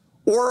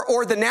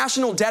or the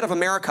national debt of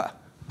America.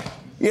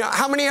 You know,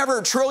 how many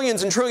ever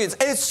trillions and trillions?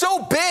 And it's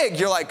so big,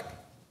 you're like,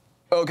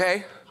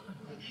 okay.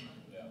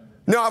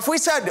 No, if we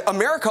said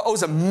America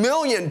owes $1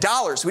 million,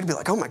 we'd be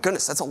like, oh my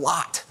goodness, that's a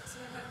lot.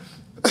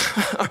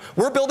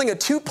 We're building a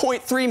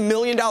 $2.3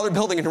 million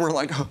building, and we're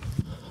like,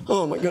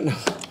 oh my goodness.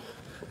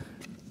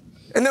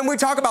 And then we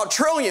talk about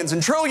trillions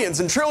and trillions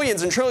and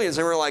trillions and trillions,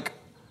 and we're like,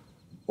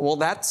 well,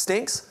 that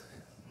stinks.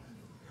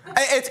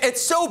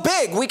 It's so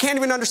big, we can't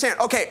even understand.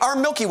 Okay, our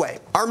Milky Way,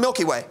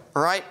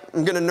 all right?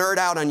 I'm going to nerd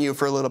out on you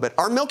for a little bit.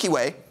 Our Milky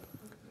Way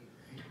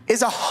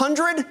is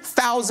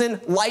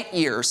 100,000 light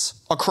years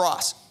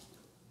across.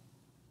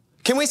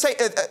 Can we say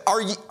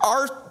our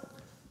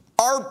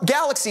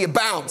galaxy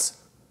abounds?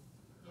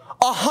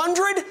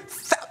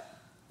 100,000.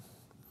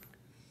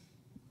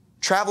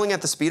 Traveling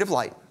at the speed of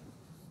light,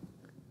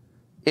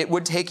 it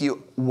would take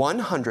you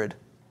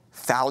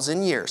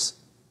 100,000 years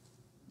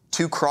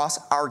to cross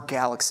our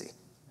galaxy.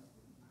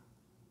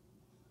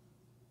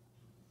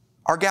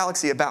 Our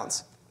galaxy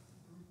abounds.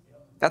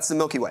 That's the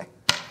Milky Way.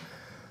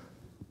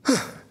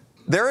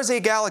 There is a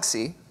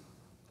galaxy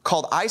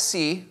called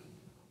IC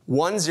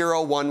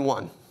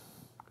 1011.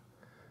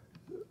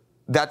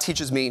 That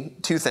teaches me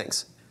two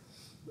things.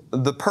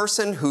 The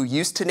person who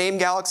used to name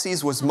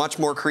galaxies was much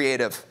more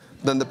creative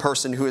than the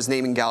person who is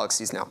naming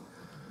galaxies now.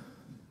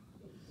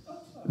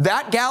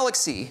 That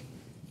galaxy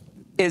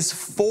is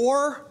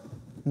 4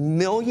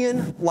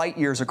 million light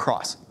years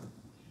across.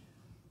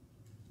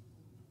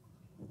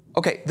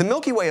 Okay, the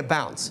Milky Way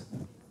abounds.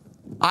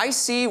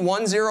 IC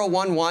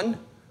 1011,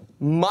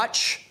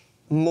 much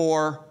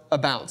more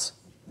abounds.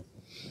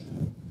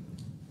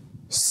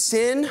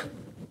 Sin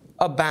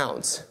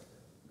abounds.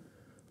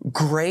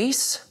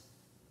 Grace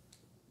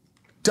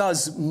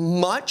does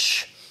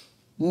much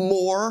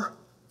more.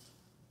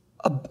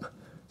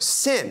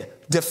 Sin,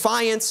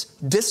 defiance,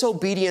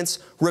 disobedience,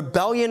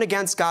 rebellion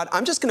against God.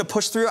 I'm just going to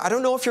push through. I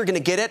don't know if you're going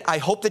to get it. I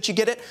hope that you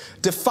get it.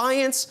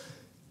 Defiance,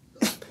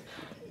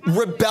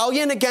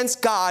 rebellion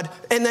against God,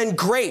 and then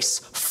grace,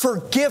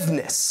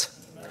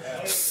 forgiveness,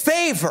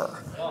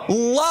 favor,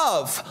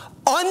 love,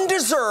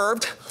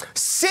 undeserved,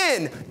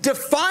 sin,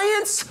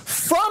 defiance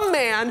from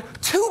man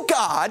to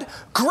God,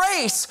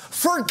 grace,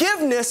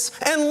 forgiveness,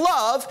 and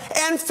love,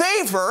 and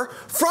favor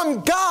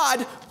from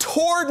God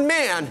toward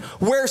man.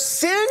 Where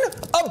sin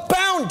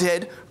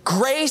abounded,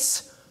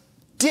 grace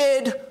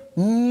did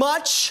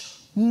much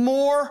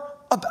more.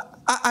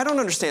 I don't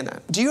understand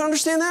that. Do you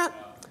understand that?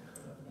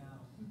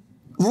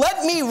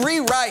 Let me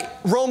rewrite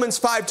Romans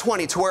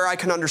 5:20 to where I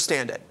can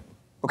understand it.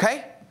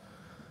 Okay?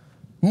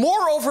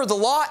 Moreover, the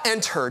law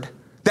entered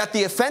that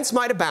the offense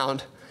might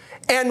abound,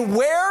 and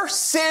where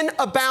sin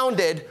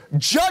abounded,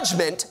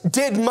 judgment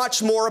did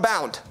much more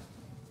abound.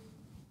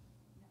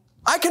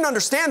 I can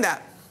understand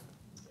that.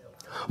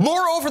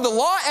 Moreover, the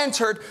law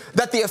entered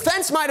that the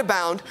offense might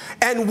abound,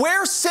 and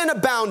where sin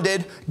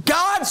abounded,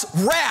 God's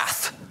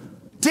wrath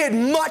did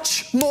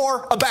much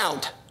more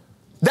abound.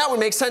 That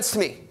would make sense to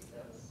me.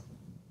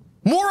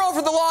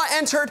 Moreover, the law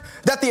entered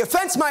that the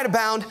offense might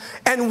abound,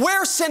 and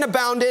where sin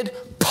abounded,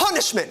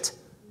 punishment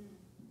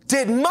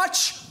did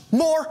much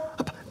more.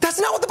 That's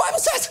not what the Bible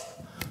says.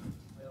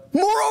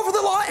 Moreover,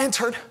 the law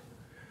entered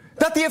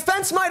that the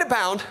offense might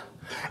abound,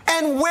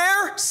 and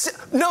where sin,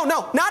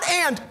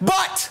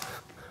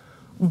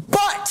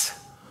 but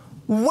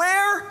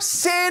where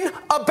sin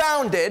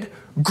abounded,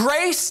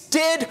 grace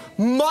did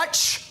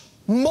much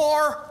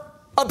more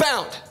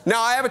abound.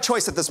 Now, I have a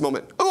choice at this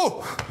moment.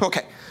 Ooh,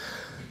 okay.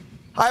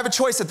 I have a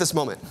choice at this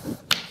moment.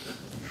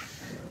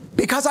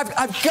 Because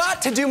I've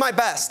got to do my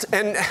best,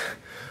 and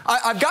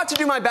I've got to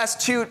do my best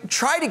to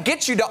try to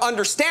get you to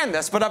understand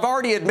this, but I've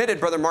already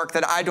admitted, Brother Mark,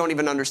 that I don't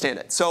even understand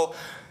it. So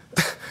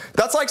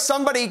that's like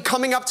somebody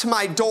coming up to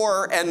my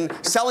door and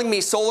selling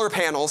me solar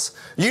panels.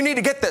 You need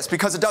to get this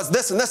because it does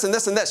this and this and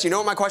this and this. You know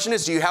what my question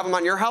is? Do you have them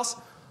on your house?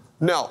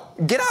 No.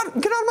 Get out of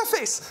my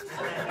face.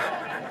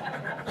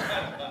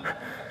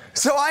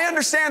 So I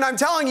understand, I'm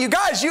telling you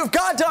guys, you've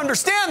got to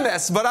understand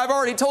this, but I've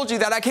already told you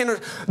that I can't.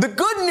 The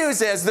good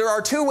news is there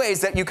are two ways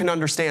that you can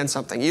understand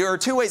something. There are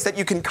two ways that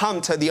you can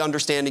come to the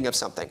understanding of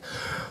something.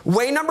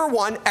 Way number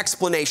one,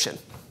 explanation.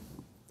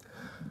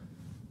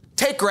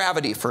 Take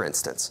gravity, for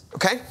instance,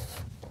 okay?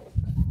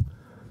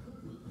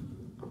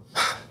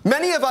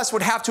 Many of us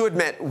would have to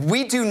admit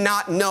we do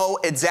not know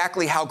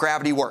exactly how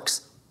gravity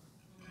works,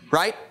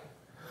 right?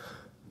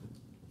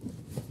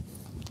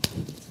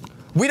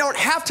 We don't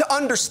have to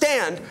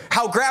understand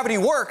how gravity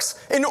works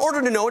in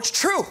order to know it's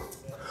true.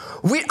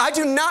 I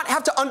do not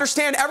have to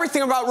understand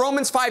everything about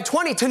Romans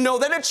 5:20 to know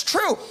that it's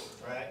true.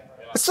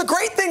 It's the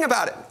great thing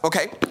about it,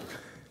 okay?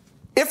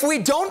 If we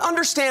don't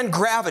understand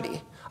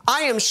gravity,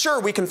 I am sure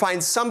we can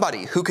find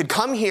somebody who could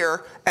come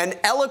here and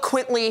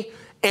eloquently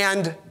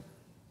and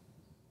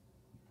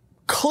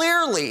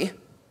clearly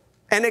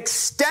and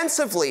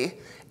extensively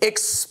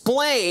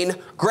explain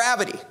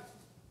gravity.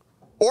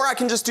 Or I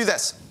can just do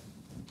this.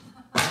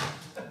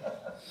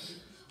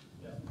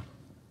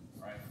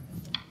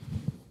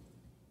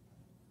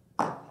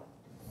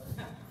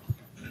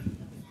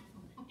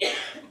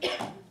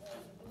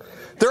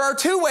 There are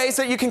two ways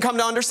that you can come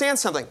to understand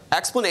something: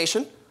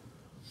 explanation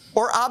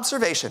or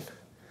observation.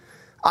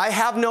 I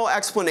have no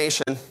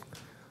explanation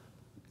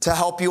to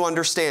help you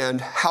understand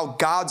how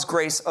God's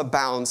grace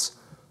abounds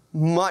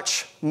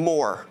much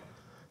more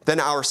than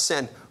our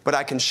sin, but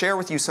I can share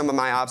with you some of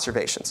my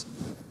observations.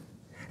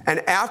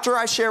 And after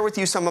I share with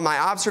you some of my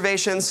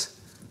observations,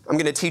 I'm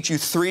going to teach you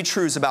 3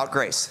 truths about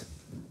grace.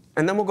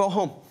 And then we'll go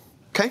home,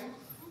 okay?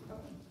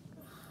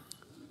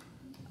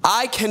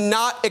 I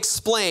cannot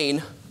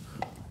explain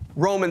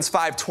Romans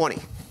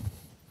 5:20.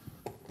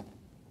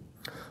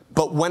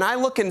 But when I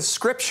look in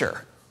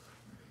Scripture,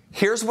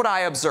 here's what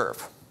I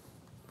observe.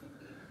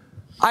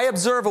 I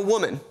observe a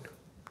woman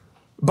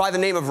by the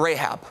name of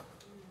Rahab.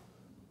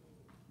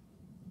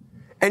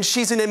 And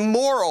she's an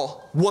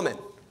immoral woman.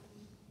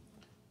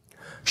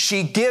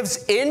 She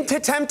gives in to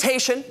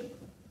temptation,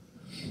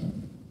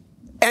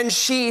 and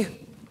she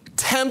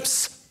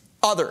tempts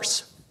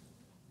others.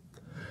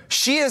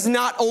 She is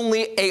not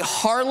only a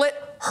harlot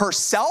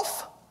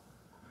herself,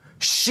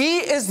 she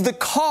is the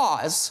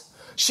cause.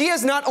 She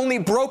has not only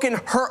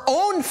broken her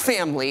own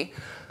family,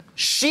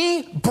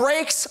 she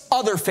breaks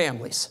other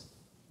families.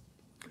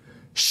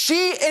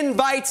 She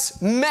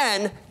invites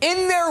men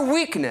in their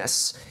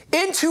weakness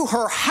into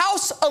her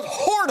house of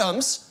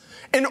whoredoms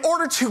in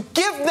order to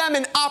give them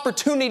an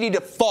opportunity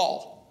to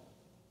fall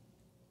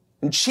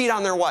and cheat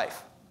on their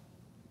wife.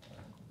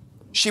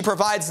 She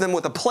provides them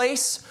with a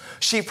place.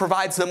 She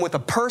provides them with a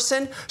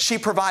person. She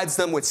provides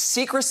them with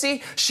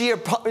secrecy. She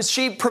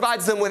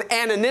provides them with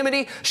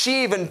anonymity.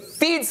 She even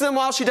feeds them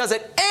while she does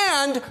it,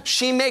 and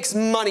she makes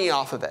money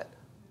off of it.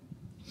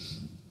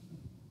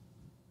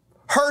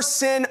 Her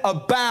sin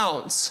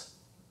abounds.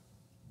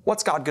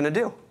 What's God going to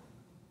do?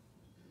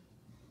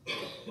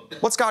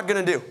 What's God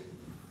going to do?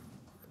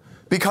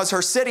 Because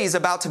her city is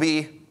about to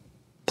be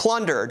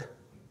plundered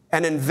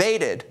and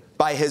invaded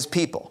by his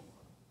people.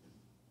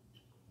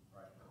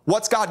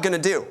 What's God going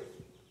to do?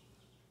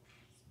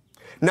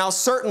 Now,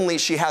 certainly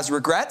she has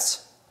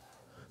regrets.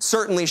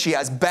 Certainly she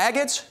has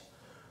baggage.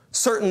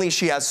 Certainly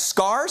she has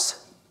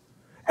scars.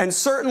 And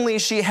certainly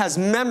she has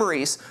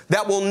memories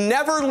that will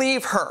never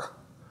leave her.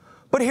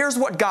 But here's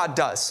what God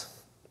does.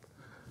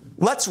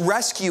 Let's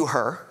rescue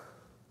her.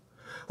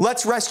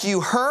 Let's rescue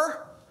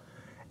her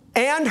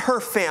and her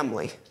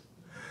family.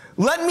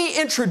 Let me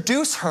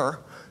introduce her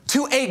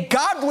to a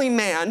godly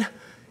man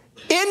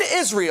in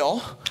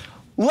Israel.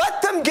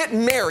 Let them get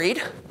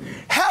married,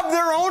 have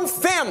their own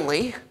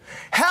family,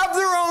 have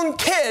their own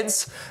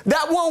kids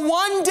that will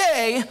one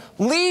day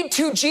lead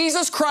to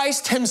Jesus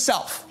Christ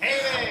himself.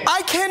 Amen.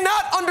 I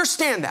cannot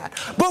understand that.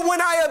 But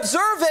when I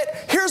observe it,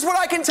 here's what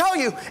I can tell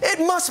you. It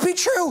must be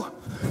true.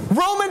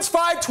 Romans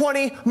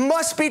 5:20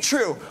 must be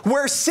true.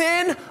 Where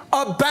sin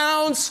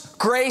abounds,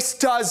 grace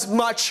does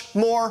much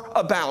more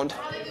abound.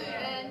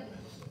 Amen.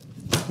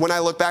 When I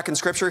look back in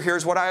Scripture,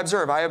 here's what I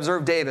observe. I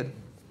observe David,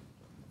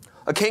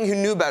 a king who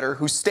knew better,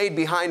 who stayed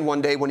behind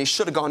one day when he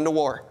should have gone to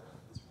war.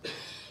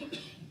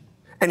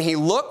 And he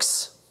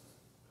looks,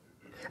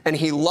 and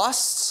he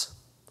lusts,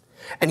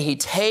 and he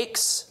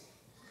takes,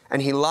 and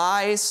he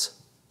lies,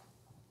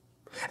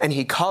 and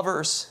he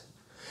covers,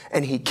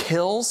 and he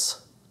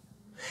kills,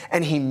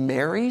 and he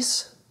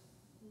marries,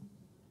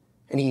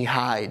 and he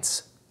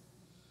hides.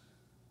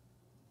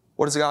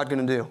 What is God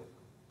going to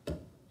do?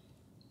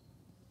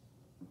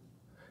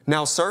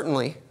 Now,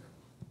 certainly,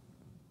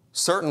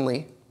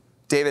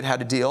 David had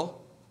to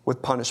deal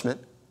with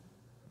punishment.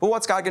 But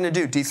what's God going to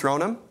do?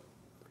 Dethrone him?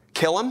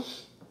 Kill him?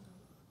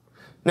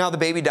 Now the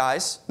baby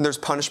dies, and there's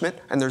punishment,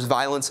 and there's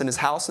violence in his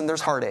house, and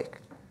there's heartache.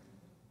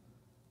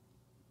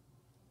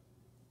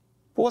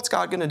 But what's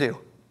God going to do?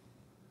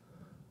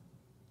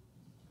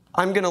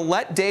 I'm going to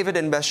let David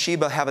and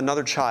Bathsheba have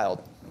another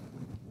child.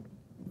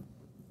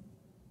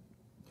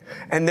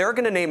 And they're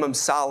going to name him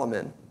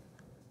Solomon.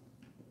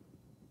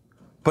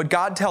 But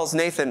God tells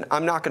Nathan,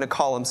 I'm not going to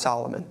call him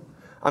Solomon.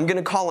 I'm going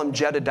to call him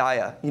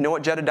Jedediah. You know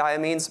what Jedediah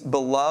means?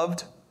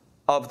 Beloved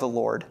of the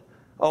Lord.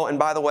 Oh, and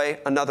by the way,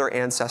 another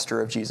ancestor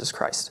of Jesus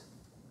Christ.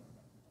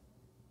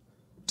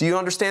 Do you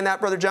understand that,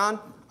 Brother John?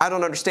 I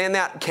don't understand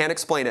that, can't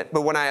explain it.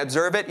 But when I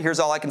observe it, here's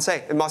all I can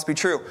say. It must be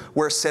true.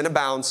 Where sin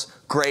abounds,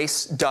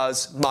 grace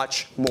does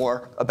much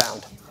more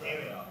abound.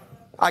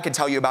 I could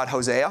tell you about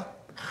Hosea.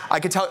 I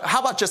could tell, how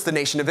about just the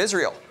nation of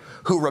Israel,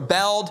 who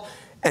rebelled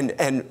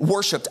and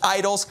worshiped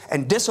idols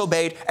and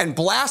disobeyed and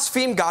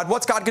blasphemed God?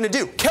 What's God going to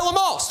do? Kill them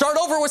all. Start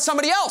over with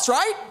somebody else,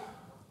 right?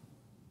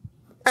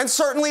 And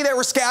certainly they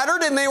were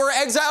scattered and they were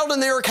exiled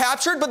and they were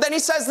captured. But then he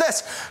says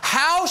this,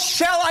 how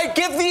shall I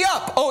give thee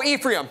up, O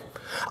Ephraim?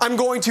 I'm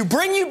going to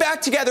bring you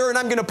back together and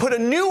I'm going to put a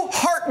new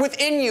heart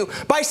within you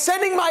by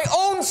sending my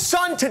own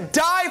son to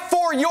die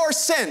for your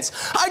sins.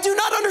 I do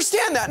not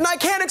understand that and I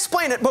can't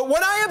explain it. But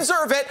when I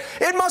observe it,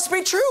 it must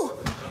be true.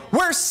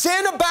 Where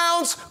sin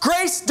abounds,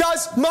 grace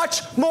does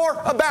much more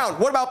abound.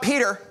 What about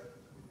Peter,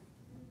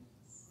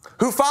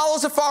 who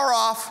follows afar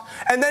off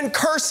and then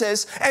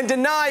curses and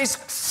denies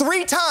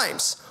 3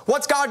 times?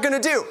 What's God going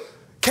to do?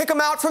 Kick him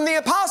out from the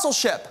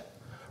apostleship.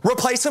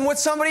 Replace him with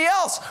somebody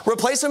else.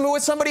 Replace him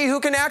with somebody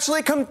who can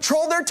actually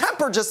control their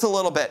temper just a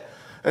little bit.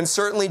 And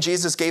certainly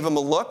Jesus gave him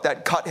a look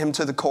that cut him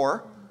to the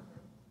core.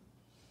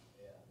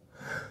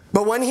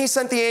 But when he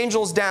sent the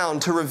angels down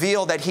to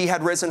reveal that he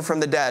had risen from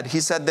the dead, he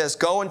said this,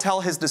 go and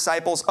tell his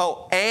disciples,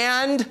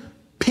 and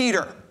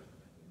Peter,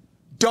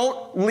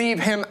 don't leave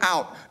him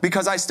out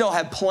because I still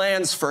have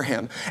plans for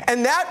him.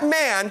 And that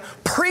man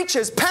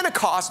preaches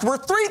Pentecost where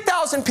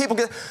 3,000 people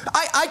get.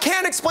 I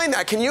can't explain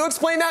that. Can you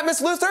explain that, Miss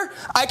Luther?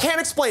 I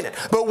can't explain it.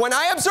 But when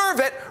I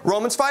observe it,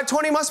 Romans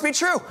 5:20 must be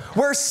true.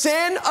 Where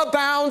sin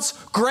abounds,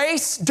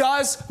 grace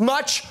does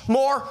much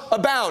more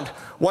abound.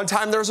 One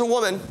time there was a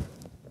woman.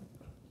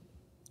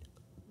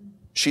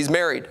 She's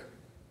married.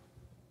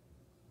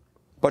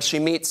 But she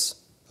meets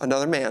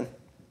another man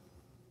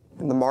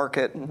in the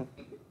market,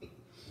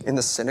 in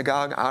the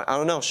synagogue. I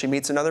don't know. She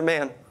meets another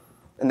man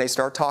and they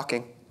start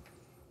talking.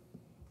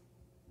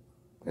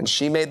 And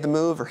she made the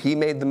move or he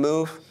made the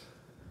move.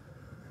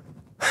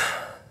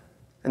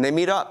 And they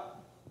meet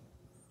up.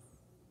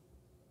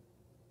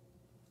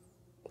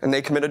 And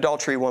they commit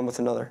adultery one with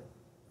another.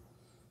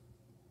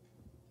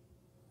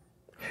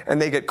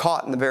 And they get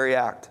caught in the very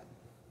act.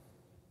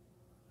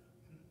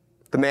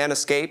 The man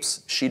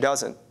escapes, she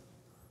doesn't.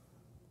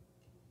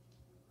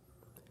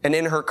 And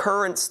in her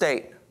current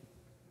state,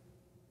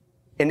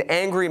 an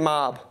angry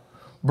mob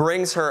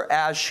brings her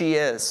as she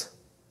is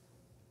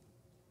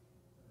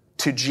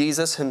to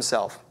Jesus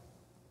himself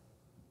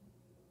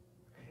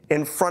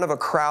in front of a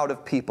crowd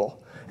of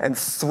people and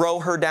throw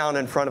her down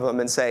in front of them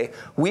and say,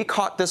 we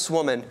caught this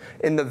woman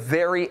in the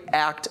very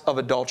act of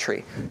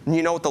adultery. And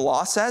you know what the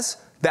law says?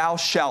 Thou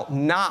shalt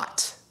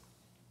not.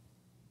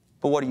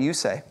 But what do you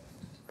say?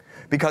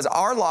 Because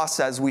our law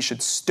says we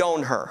should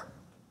stone her.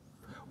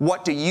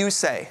 What do you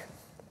say?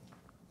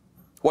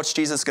 What's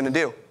Jesus going to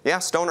do? Yeah,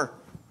 stone her.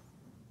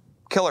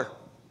 Kill her.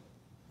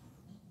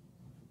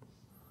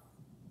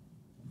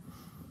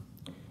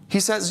 He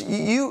says,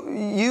 you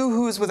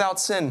who is without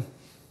sin.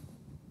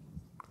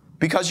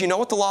 Because you know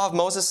what the law of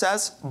Moses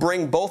says?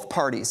 Bring both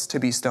parties to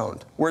be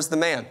stoned. Where's the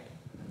man?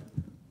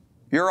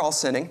 You're all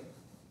sinning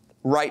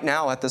right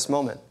now at this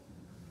moment.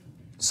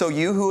 So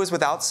you who is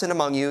without sin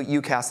among you,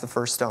 you cast the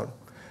first stone.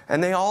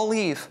 And they all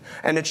leave.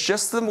 And it's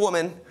just the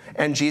woman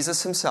and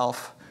Jesus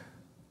himself.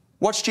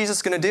 What's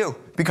Jesus going to do?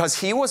 Because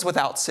he was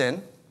without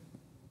sin.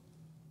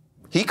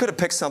 He could have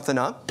picked something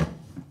up.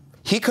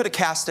 He could have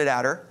cast it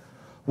at her.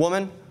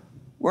 Woman,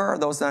 where are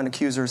those thine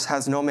accusers?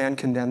 Has no man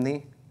condemned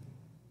thee?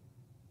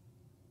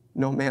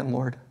 No man,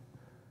 Lord.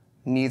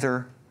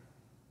 Neither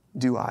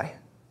do I.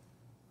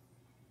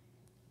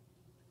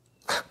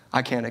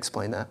 I can't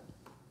explain that.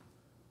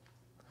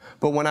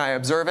 But when I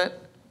observe it,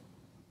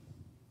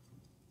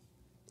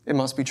 it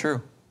must be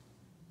true.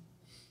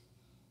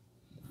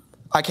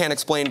 I can't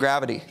explain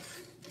gravity,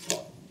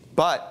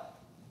 but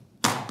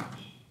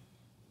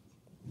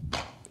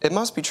it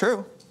must be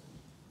true.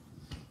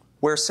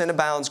 Where sin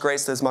abounds,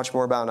 grace does much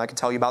more abound. I can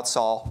tell you about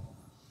Saul.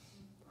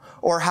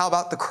 Or how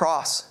about the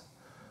cross,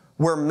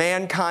 where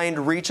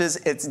mankind reaches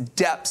its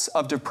depths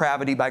of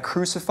depravity by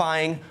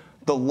crucifying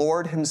the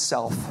Lord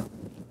himself.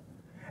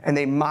 And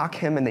they mock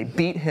him, and they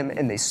beat him,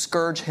 and they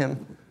scourge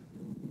him.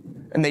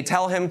 And they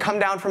tell him, come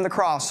down from the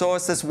cross, show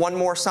us this one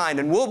more sign,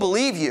 and we'll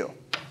believe you.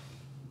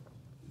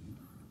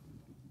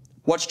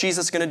 What's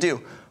Jesus going to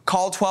do?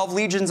 Call 12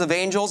 legions of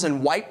angels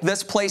and wipe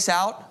this place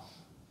out?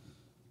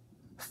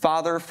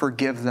 Father,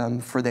 forgive them,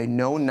 for they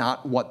know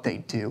not what they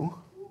do.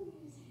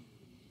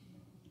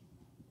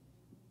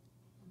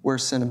 Where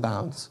sin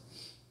abounds,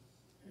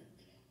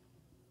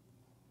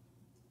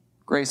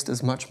 grace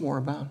does much more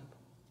abound.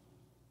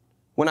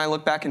 When I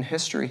look back in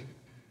history,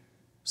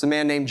 there's a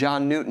man named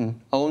John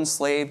Newton, owned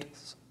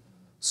slaves,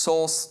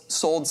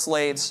 sold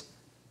slaves,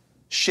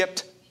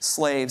 shipped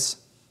slaves,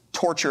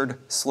 tortured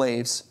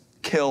slaves,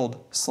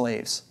 killed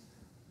slaves.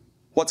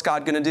 What's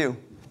God going to do?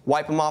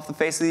 Wipe him off the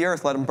face of the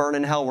earth, let him burn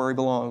in hell where he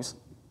belongs.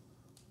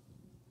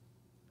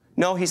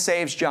 No, he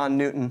saves John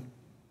Newton.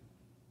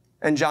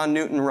 And John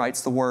Newton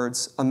writes the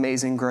words,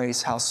 amazing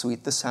grace, how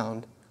sweet the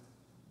sound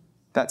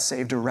that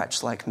saved a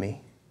wretch like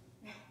me.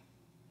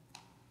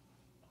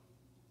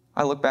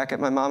 I look back at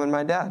my mom and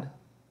my dad.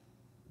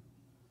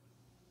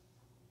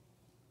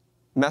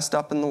 Messed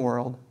up in the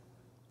world.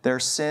 Their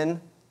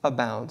sin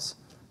abounds.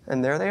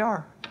 And there they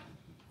are.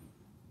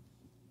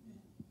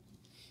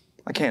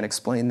 I can't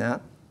explain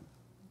that.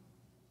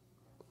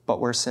 But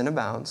where sin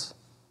abounds,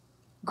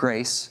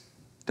 grace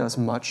does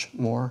much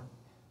more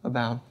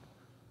abound.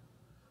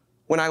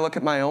 When I look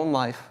at my own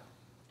life,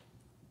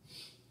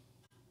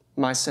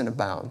 my sin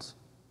abounds.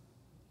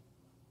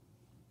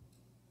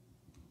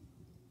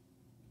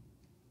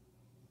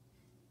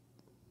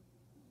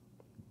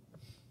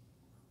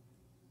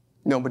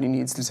 Nobody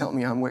needs to tell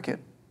me I'm wicked.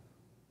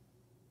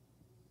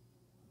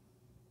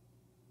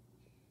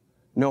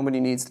 Nobody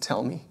needs to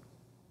tell me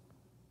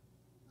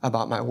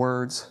about my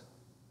words,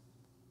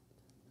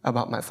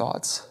 about my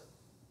thoughts,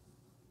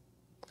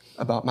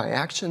 about my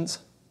actions,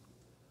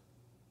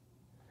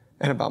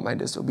 and about my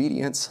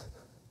disobedience.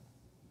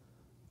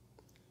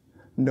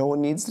 No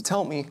one needs to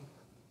tell me.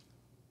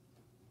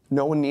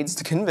 No one needs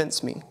to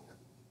convince me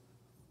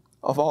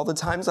of all the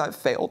times I've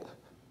failed.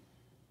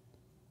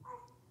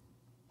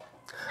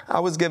 I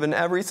was given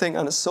everything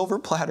on a silver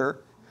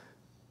platter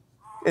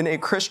in a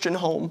Christian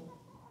home.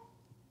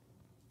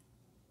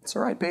 It's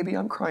all right, baby,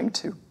 I'm crying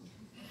too.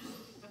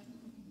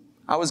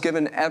 I was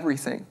given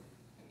everything.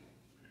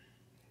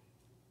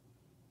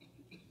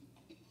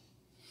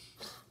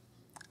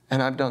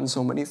 And I've done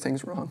so many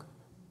things wrong.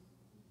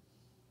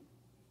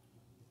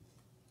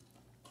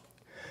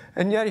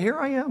 And yet here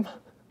I am.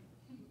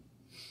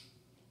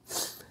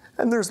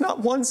 And there's not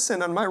one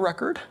sin on my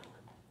record.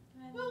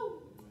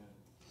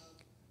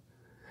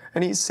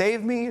 And He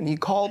saved me, and He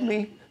called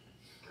me,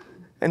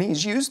 and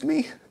He's used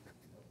me.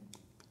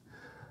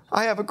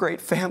 I have a great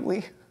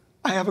family.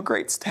 I have a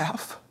great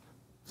staff.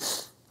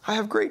 I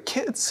have great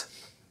kids.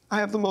 I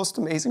have the most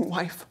amazing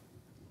wife.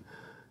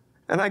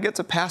 And I get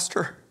to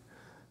pastor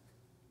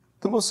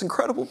the most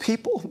incredible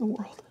people in the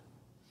world.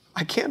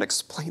 I can't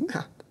explain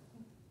that.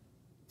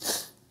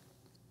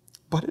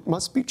 But it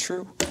must be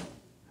true.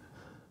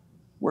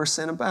 Where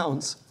sin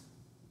abounds,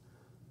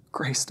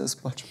 grace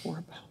does much more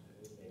abound.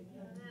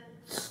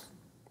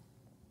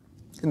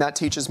 And that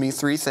teaches me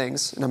three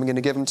things, and I'm going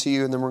to give them to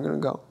you, and then we're going to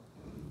go.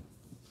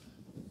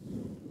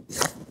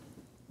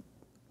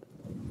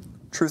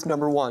 Truth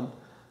number one,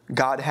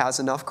 God has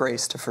enough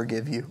grace to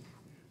forgive you.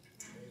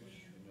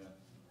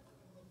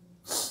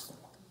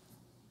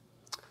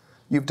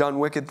 You've done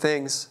wicked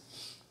things.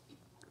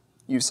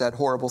 You've said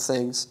horrible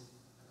things.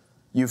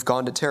 You've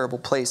gone to terrible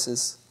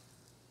places.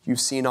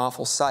 You've seen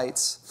awful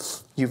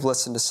sights. You've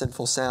listened to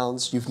sinful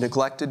sounds. You've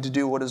neglected to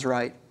do what is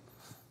right.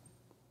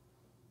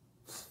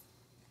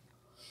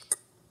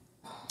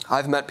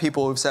 I've met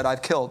people who've said,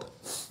 I've killed.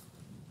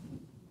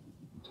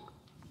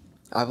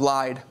 I've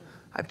lied.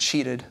 I've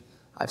cheated.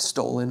 I've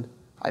stolen.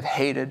 I've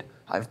hated.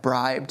 I've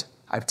bribed.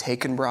 I've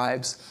taken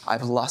bribes.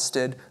 I've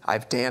lusted.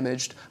 I've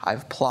damaged.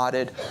 I've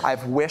plotted.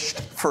 I've wished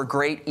for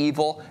great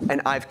evil,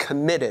 and I've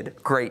committed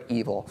great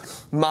evil.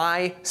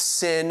 My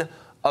sin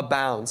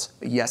abounds.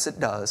 Yes, it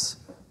does.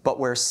 But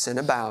where sin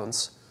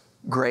abounds,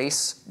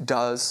 grace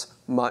does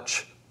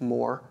much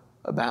more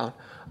abound.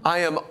 I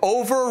am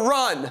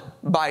overrun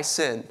by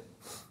sin.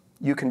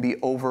 You can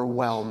be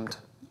overwhelmed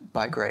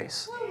by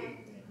grace.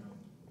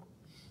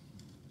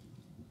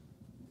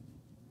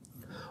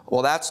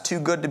 Well, that's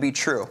too good to be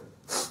true.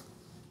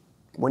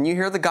 When you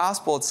hear the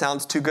gospel, it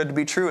sounds too good to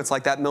be true. It's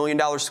like that $1 million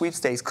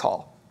sweepstakes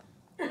call.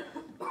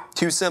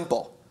 Too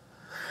simple.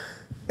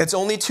 It's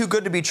only too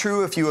good to be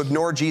true if you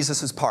ignore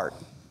Jesus' part.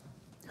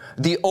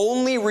 The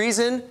only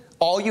reason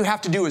all you have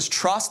to do is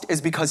trust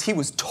is because He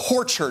was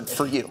tortured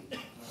for you.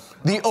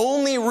 The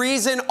only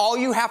reason all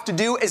you have to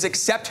do is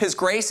accept His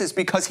grace is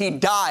because He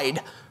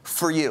died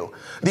for you.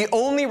 The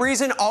only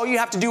reason all you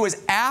have to do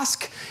is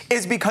ask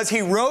is because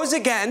He rose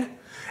again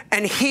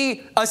and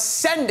He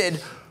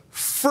ascended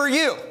for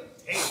you.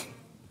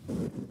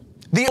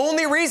 The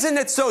only reason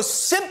it's so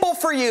simple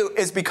for you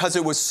is because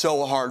it was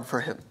so hard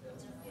for Him.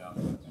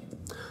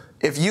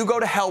 If you go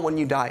to hell when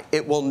you die,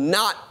 it will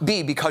not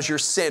be because your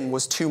sin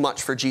was too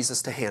much for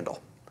Jesus to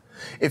handle.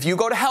 If you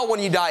go to hell when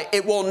you die,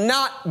 it will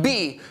not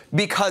be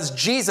because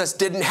Jesus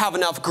didn't have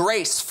enough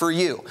grace for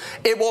you.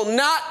 It will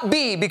not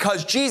be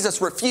because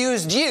Jesus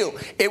refused you.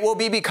 It will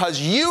be because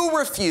you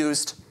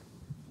refused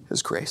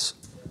His grace.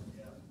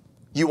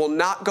 You will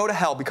not go to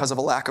hell because of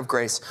a lack of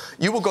grace.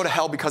 You will go to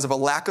hell because of a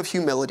lack of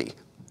humility.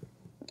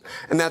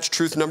 And that's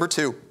truth number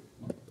two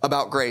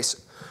about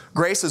grace.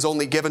 Grace is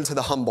only given to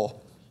the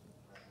humble.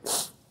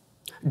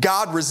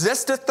 God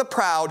resisteth the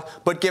proud,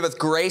 but giveth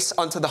grace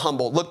unto the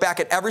humble. Look back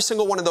at every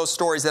single one of those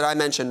stories that I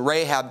mentioned.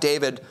 Rahab,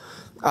 David,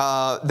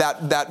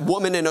 that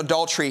woman in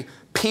adultery,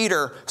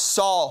 Peter,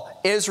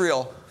 Saul,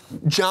 Israel,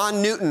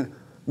 John Newton,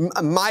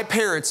 my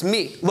parents,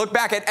 me. Look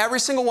back at every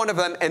single one of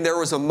them, and there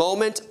was a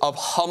moment of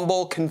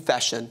humble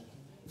confession.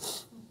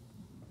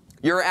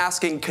 You're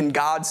asking, can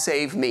God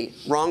save me?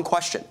 Wrong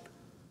question.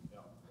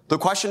 The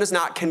question is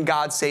not, can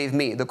God save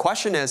me? The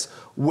question is,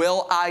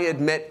 will I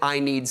admit I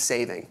need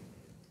saving?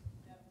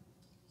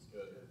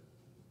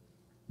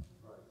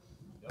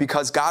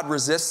 Because God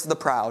resists the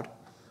proud,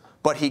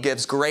 but He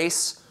gives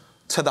grace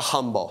to the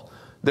humble.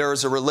 There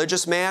is a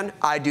religious man,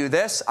 I do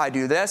this, I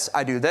do this,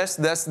 I do this,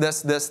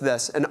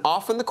 this. And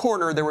off in the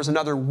corner, there was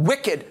another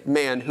wicked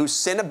man whose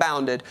sin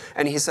abounded,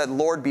 and he said,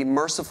 Lord, be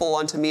merciful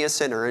unto me, a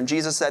sinner. And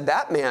Jesus said,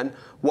 that man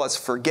was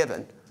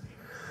forgiven.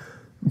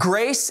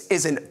 Grace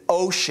is an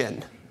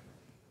ocean.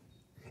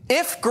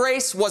 If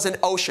grace was an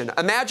ocean,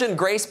 imagine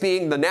grace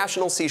being the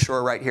national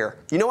seashore right here.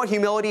 You know what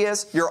humility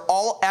is? Your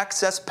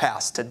all-access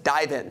pass to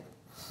dive in.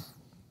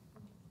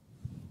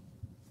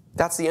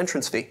 That's the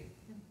entrance fee.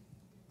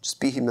 Just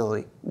be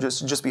humility.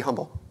 Just be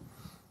humble.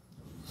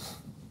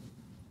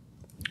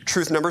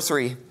 Truth number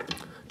 3.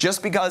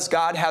 Just because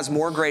God has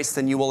more grace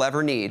than you will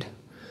ever need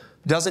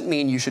doesn't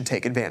mean you should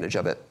take advantage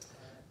of it.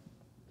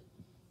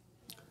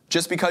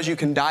 Just because you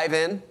can dive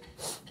in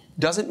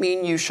doesn't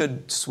mean you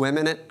should swim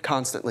in it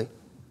constantly.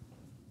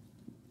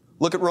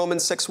 Look at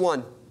Romans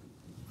 6:1.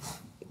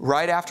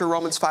 Right after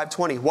Romans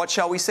 5:20. What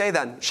shall we say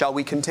then? Shall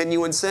we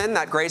continue in sin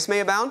that grace may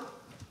abound?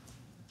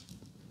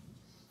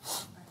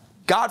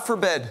 God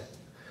forbid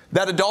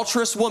that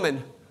adulterous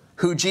woman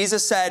who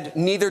Jesus said,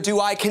 neither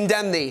do I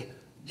condemn thee.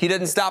 He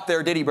didn't stop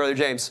there, did he, Brother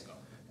James?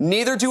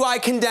 Neither do I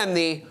condemn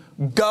thee.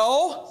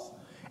 Go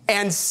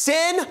and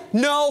sin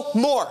no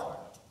more.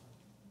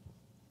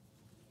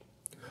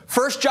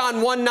 1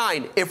 John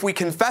 1:9, if we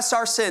confess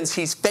our sins,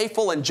 he's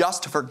faithful and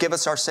just to forgive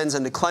us our sins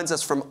and to cleanse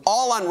us from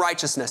all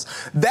unrighteousness.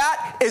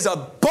 That is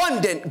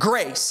abundant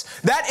grace.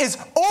 That is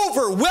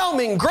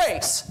overwhelming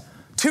grace.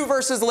 2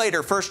 verses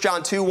later, 1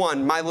 John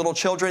 2:1, my little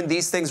children,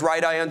 these things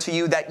write I unto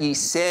you, that ye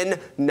sin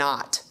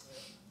not.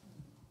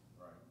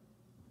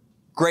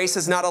 Grace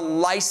is not a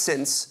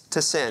license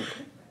to sin.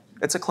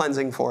 It's a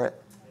cleansing for it.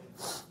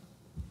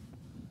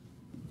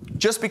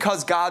 Just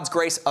because God's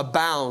grace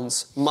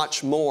abounds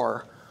much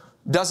more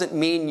doesn't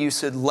mean you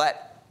should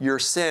let your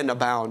sin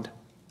abound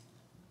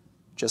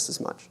just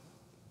as much.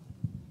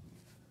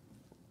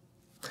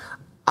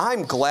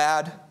 I'm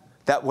glad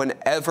that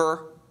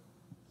whenever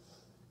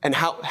and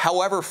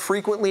however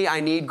frequently I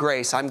need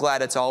grace, I'm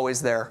glad it's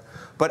always there.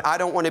 But I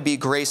don't want to be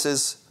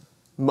grace's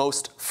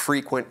most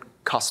frequent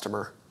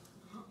customer.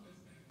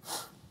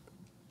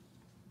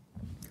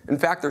 In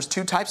fact, there's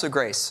 2 types of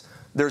grace.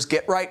 There's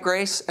get right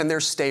grace and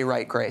there's stay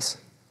right grace.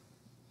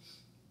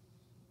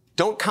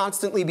 Don't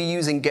constantly be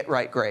using get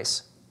right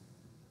grace.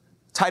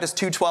 Titus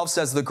 2:12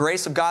 says, the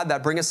grace of God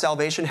that bringeth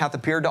salvation hath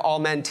appeared to all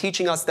men,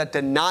 teaching us that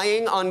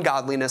denying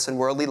ungodliness and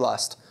worldly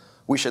lust,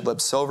 we should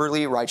live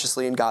soberly,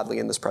 righteously, and godly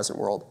in this present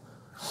world.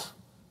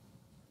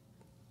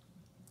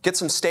 Get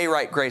some stay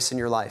right grace in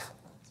your life.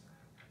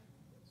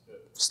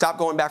 Stop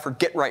going back for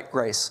get right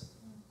grace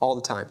all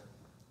the time.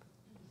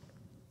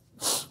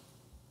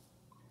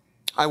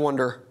 I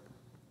wonder,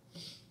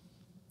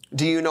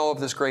 do you know of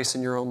this grace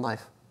in your own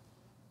life?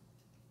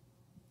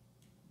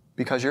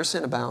 Because your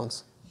sin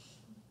abounds.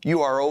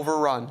 You are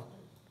overrun.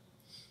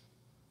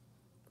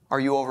 Are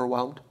you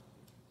overwhelmed?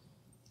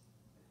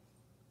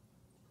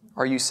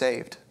 Are you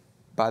saved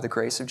by the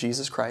grace of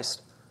Jesus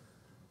Christ?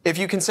 If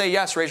you can say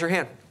yes, raise your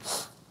hand.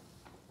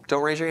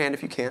 Don't raise your hand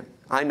if you can't.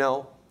 I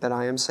know that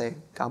I am saved.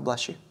 God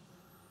bless you.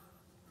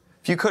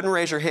 If you couldn't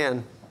raise your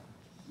hand,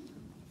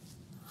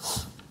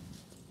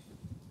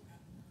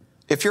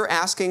 if you're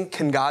asking,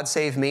 can God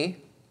save me?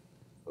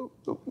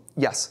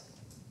 Yes.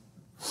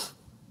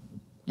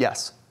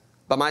 Yes.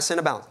 But my sin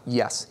abounds?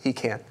 Yes, he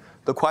can.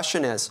 The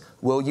question is,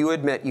 will you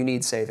admit you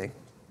need saving?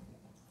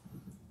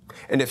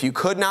 And if you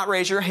could not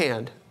raise your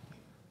hand,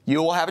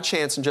 you will have a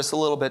chance in just a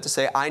little bit to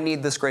say, I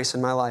need this grace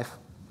in my life.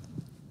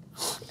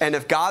 And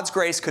if God's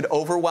grace could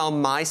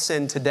overwhelm my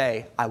sin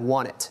today, I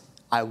want it.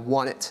 I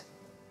want it.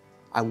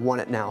 I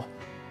want it now.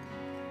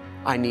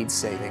 I need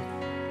saving.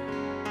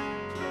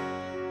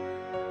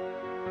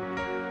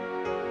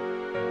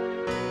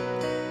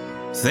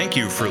 Thank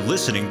you for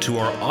listening to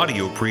our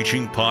audio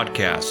preaching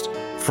podcast.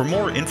 For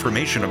more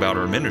information about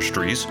our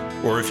ministries,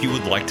 or if you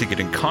would like to get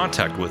in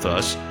contact with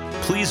us,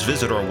 please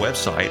visit our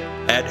website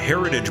at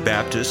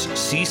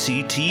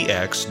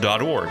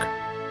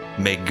heritagebaptistcctx.org.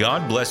 May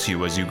God bless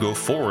you as you go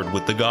forward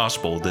with the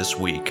gospel this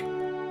week.